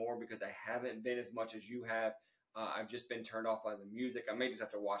tuning in more because I haven't been as much as you have. I've just been turned off by the music. I may just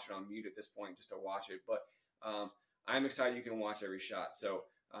have to watch it on mute at this point just to watch it. But I'm excited you can watch every shot. So,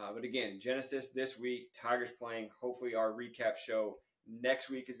 but again, Genesis this week, Tiger's playing. Hopefully our recap show next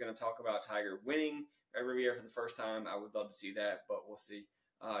week is going to talk about Tiger winning every year for the first time. I would love to see that, but we'll see.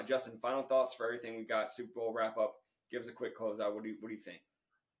 Justin, final thoughts for everything we got. Super Bowl wrap up. Give us a quick closeout. What do you think?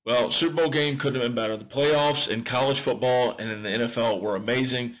 Well, Super Bowl game couldn't have been better. The playoffs in college football and in the NFL were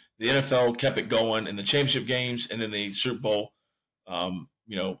amazing. The NFL kept it going in the championship games and then the Super Bowl. I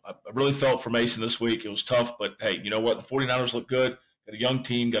really felt for Mason this week. It was tough, but hey, you know what? The 49ers look good. Got a young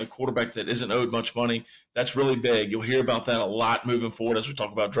team, got a quarterback that isn't owed much money. That's really big. You'll hear about that a lot moving forward as we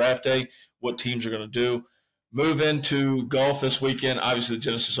talk about draft day, what teams are going to do. Move into golf this weekend. Obviously, the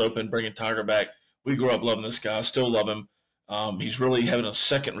Genesis Open, bringing Tiger back. We grew up loving this guy. Still love him. He's really having a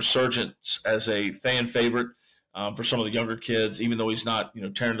second resurgence as a fan favorite for some of the younger kids, even though he's not,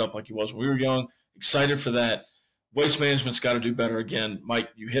 tearing it up like he was when we were young. Excited for that. waste management's got to do better again. Mike,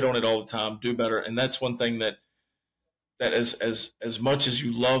 you hit on it all the time. Do better, and that's one thing that as much as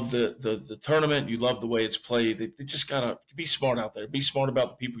you love the tournament, you love the way it's played. They just gotta be smart out there. Be smart about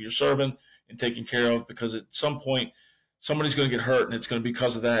the people you're serving and taking care of, because at some point somebody's going to get hurt, and it's going to be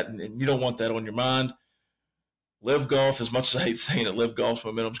because of that, and you don't want that on your mind. LIV Golf, as much as I hate saying it, LIV Golf's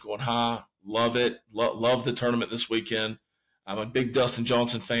momentum's going high. Love it. Love the tournament this weekend. I'm a big Dustin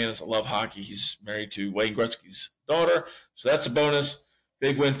Johnson fan. I love hockey. He's married to Wayne Gretzky's daughter, so that's a bonus.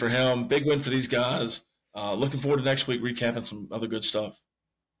 Big win for him. Big win for these guys. Looking forward to next week recapping some other good stuff.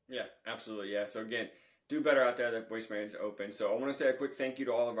 Yeah, absolutely. Yeah. So again, do better out there. The Waste Management Open. So I want to say a quick thank you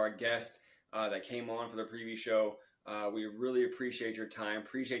to all of our guests that came on for the preview show. We really appreciate your time.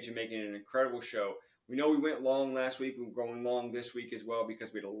 Appreciate you making it an incredible show. We know we went long last week. We're going long this week as well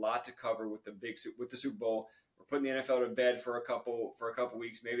because we had a lot to cover with the Super Bowl. We're putting the NFL to bed for a couple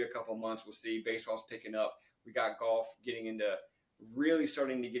weeks, maybe a couple months. We'll see. Baseball's picking up. We got golf really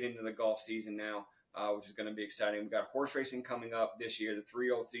starting to get into the golf season now. Which is going to be exciting. We've got horse racing coming up this year. The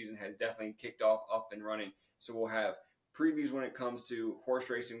 3-year-old season has definitely kicked off up and running. So we'll have previews when it comes to horse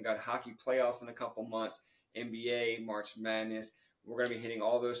racing. We've got hockey playoffs in a couple months, NBA, March Madness. We're going to be hitting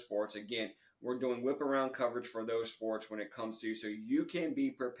all those sports. Again, we're doing whip around coverage for those sports when it comes to, so you can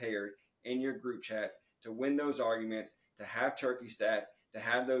be prepared in your group chats to win those arguments, to have turkey stats, to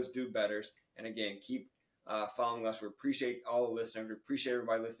have those do-betters. And again, keep following us. We appreciate all the listeners. We appreciate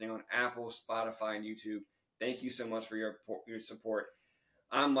everybody listening on Apple, Spotify, and YouTube. Thank you so much for your support.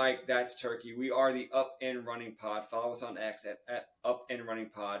 I'm Mike. That's Turkey. We are the Up and Running Pod. Follow us on X at Up and Running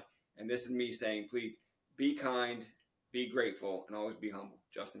Pod. And this is me saying, please be kind, be grateful, and always be humble.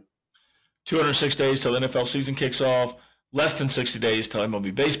 Justin. 206 days till the NFL season kicks off. Less than 60 days till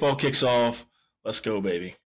MLB baseball kicks off. Let's go, baby.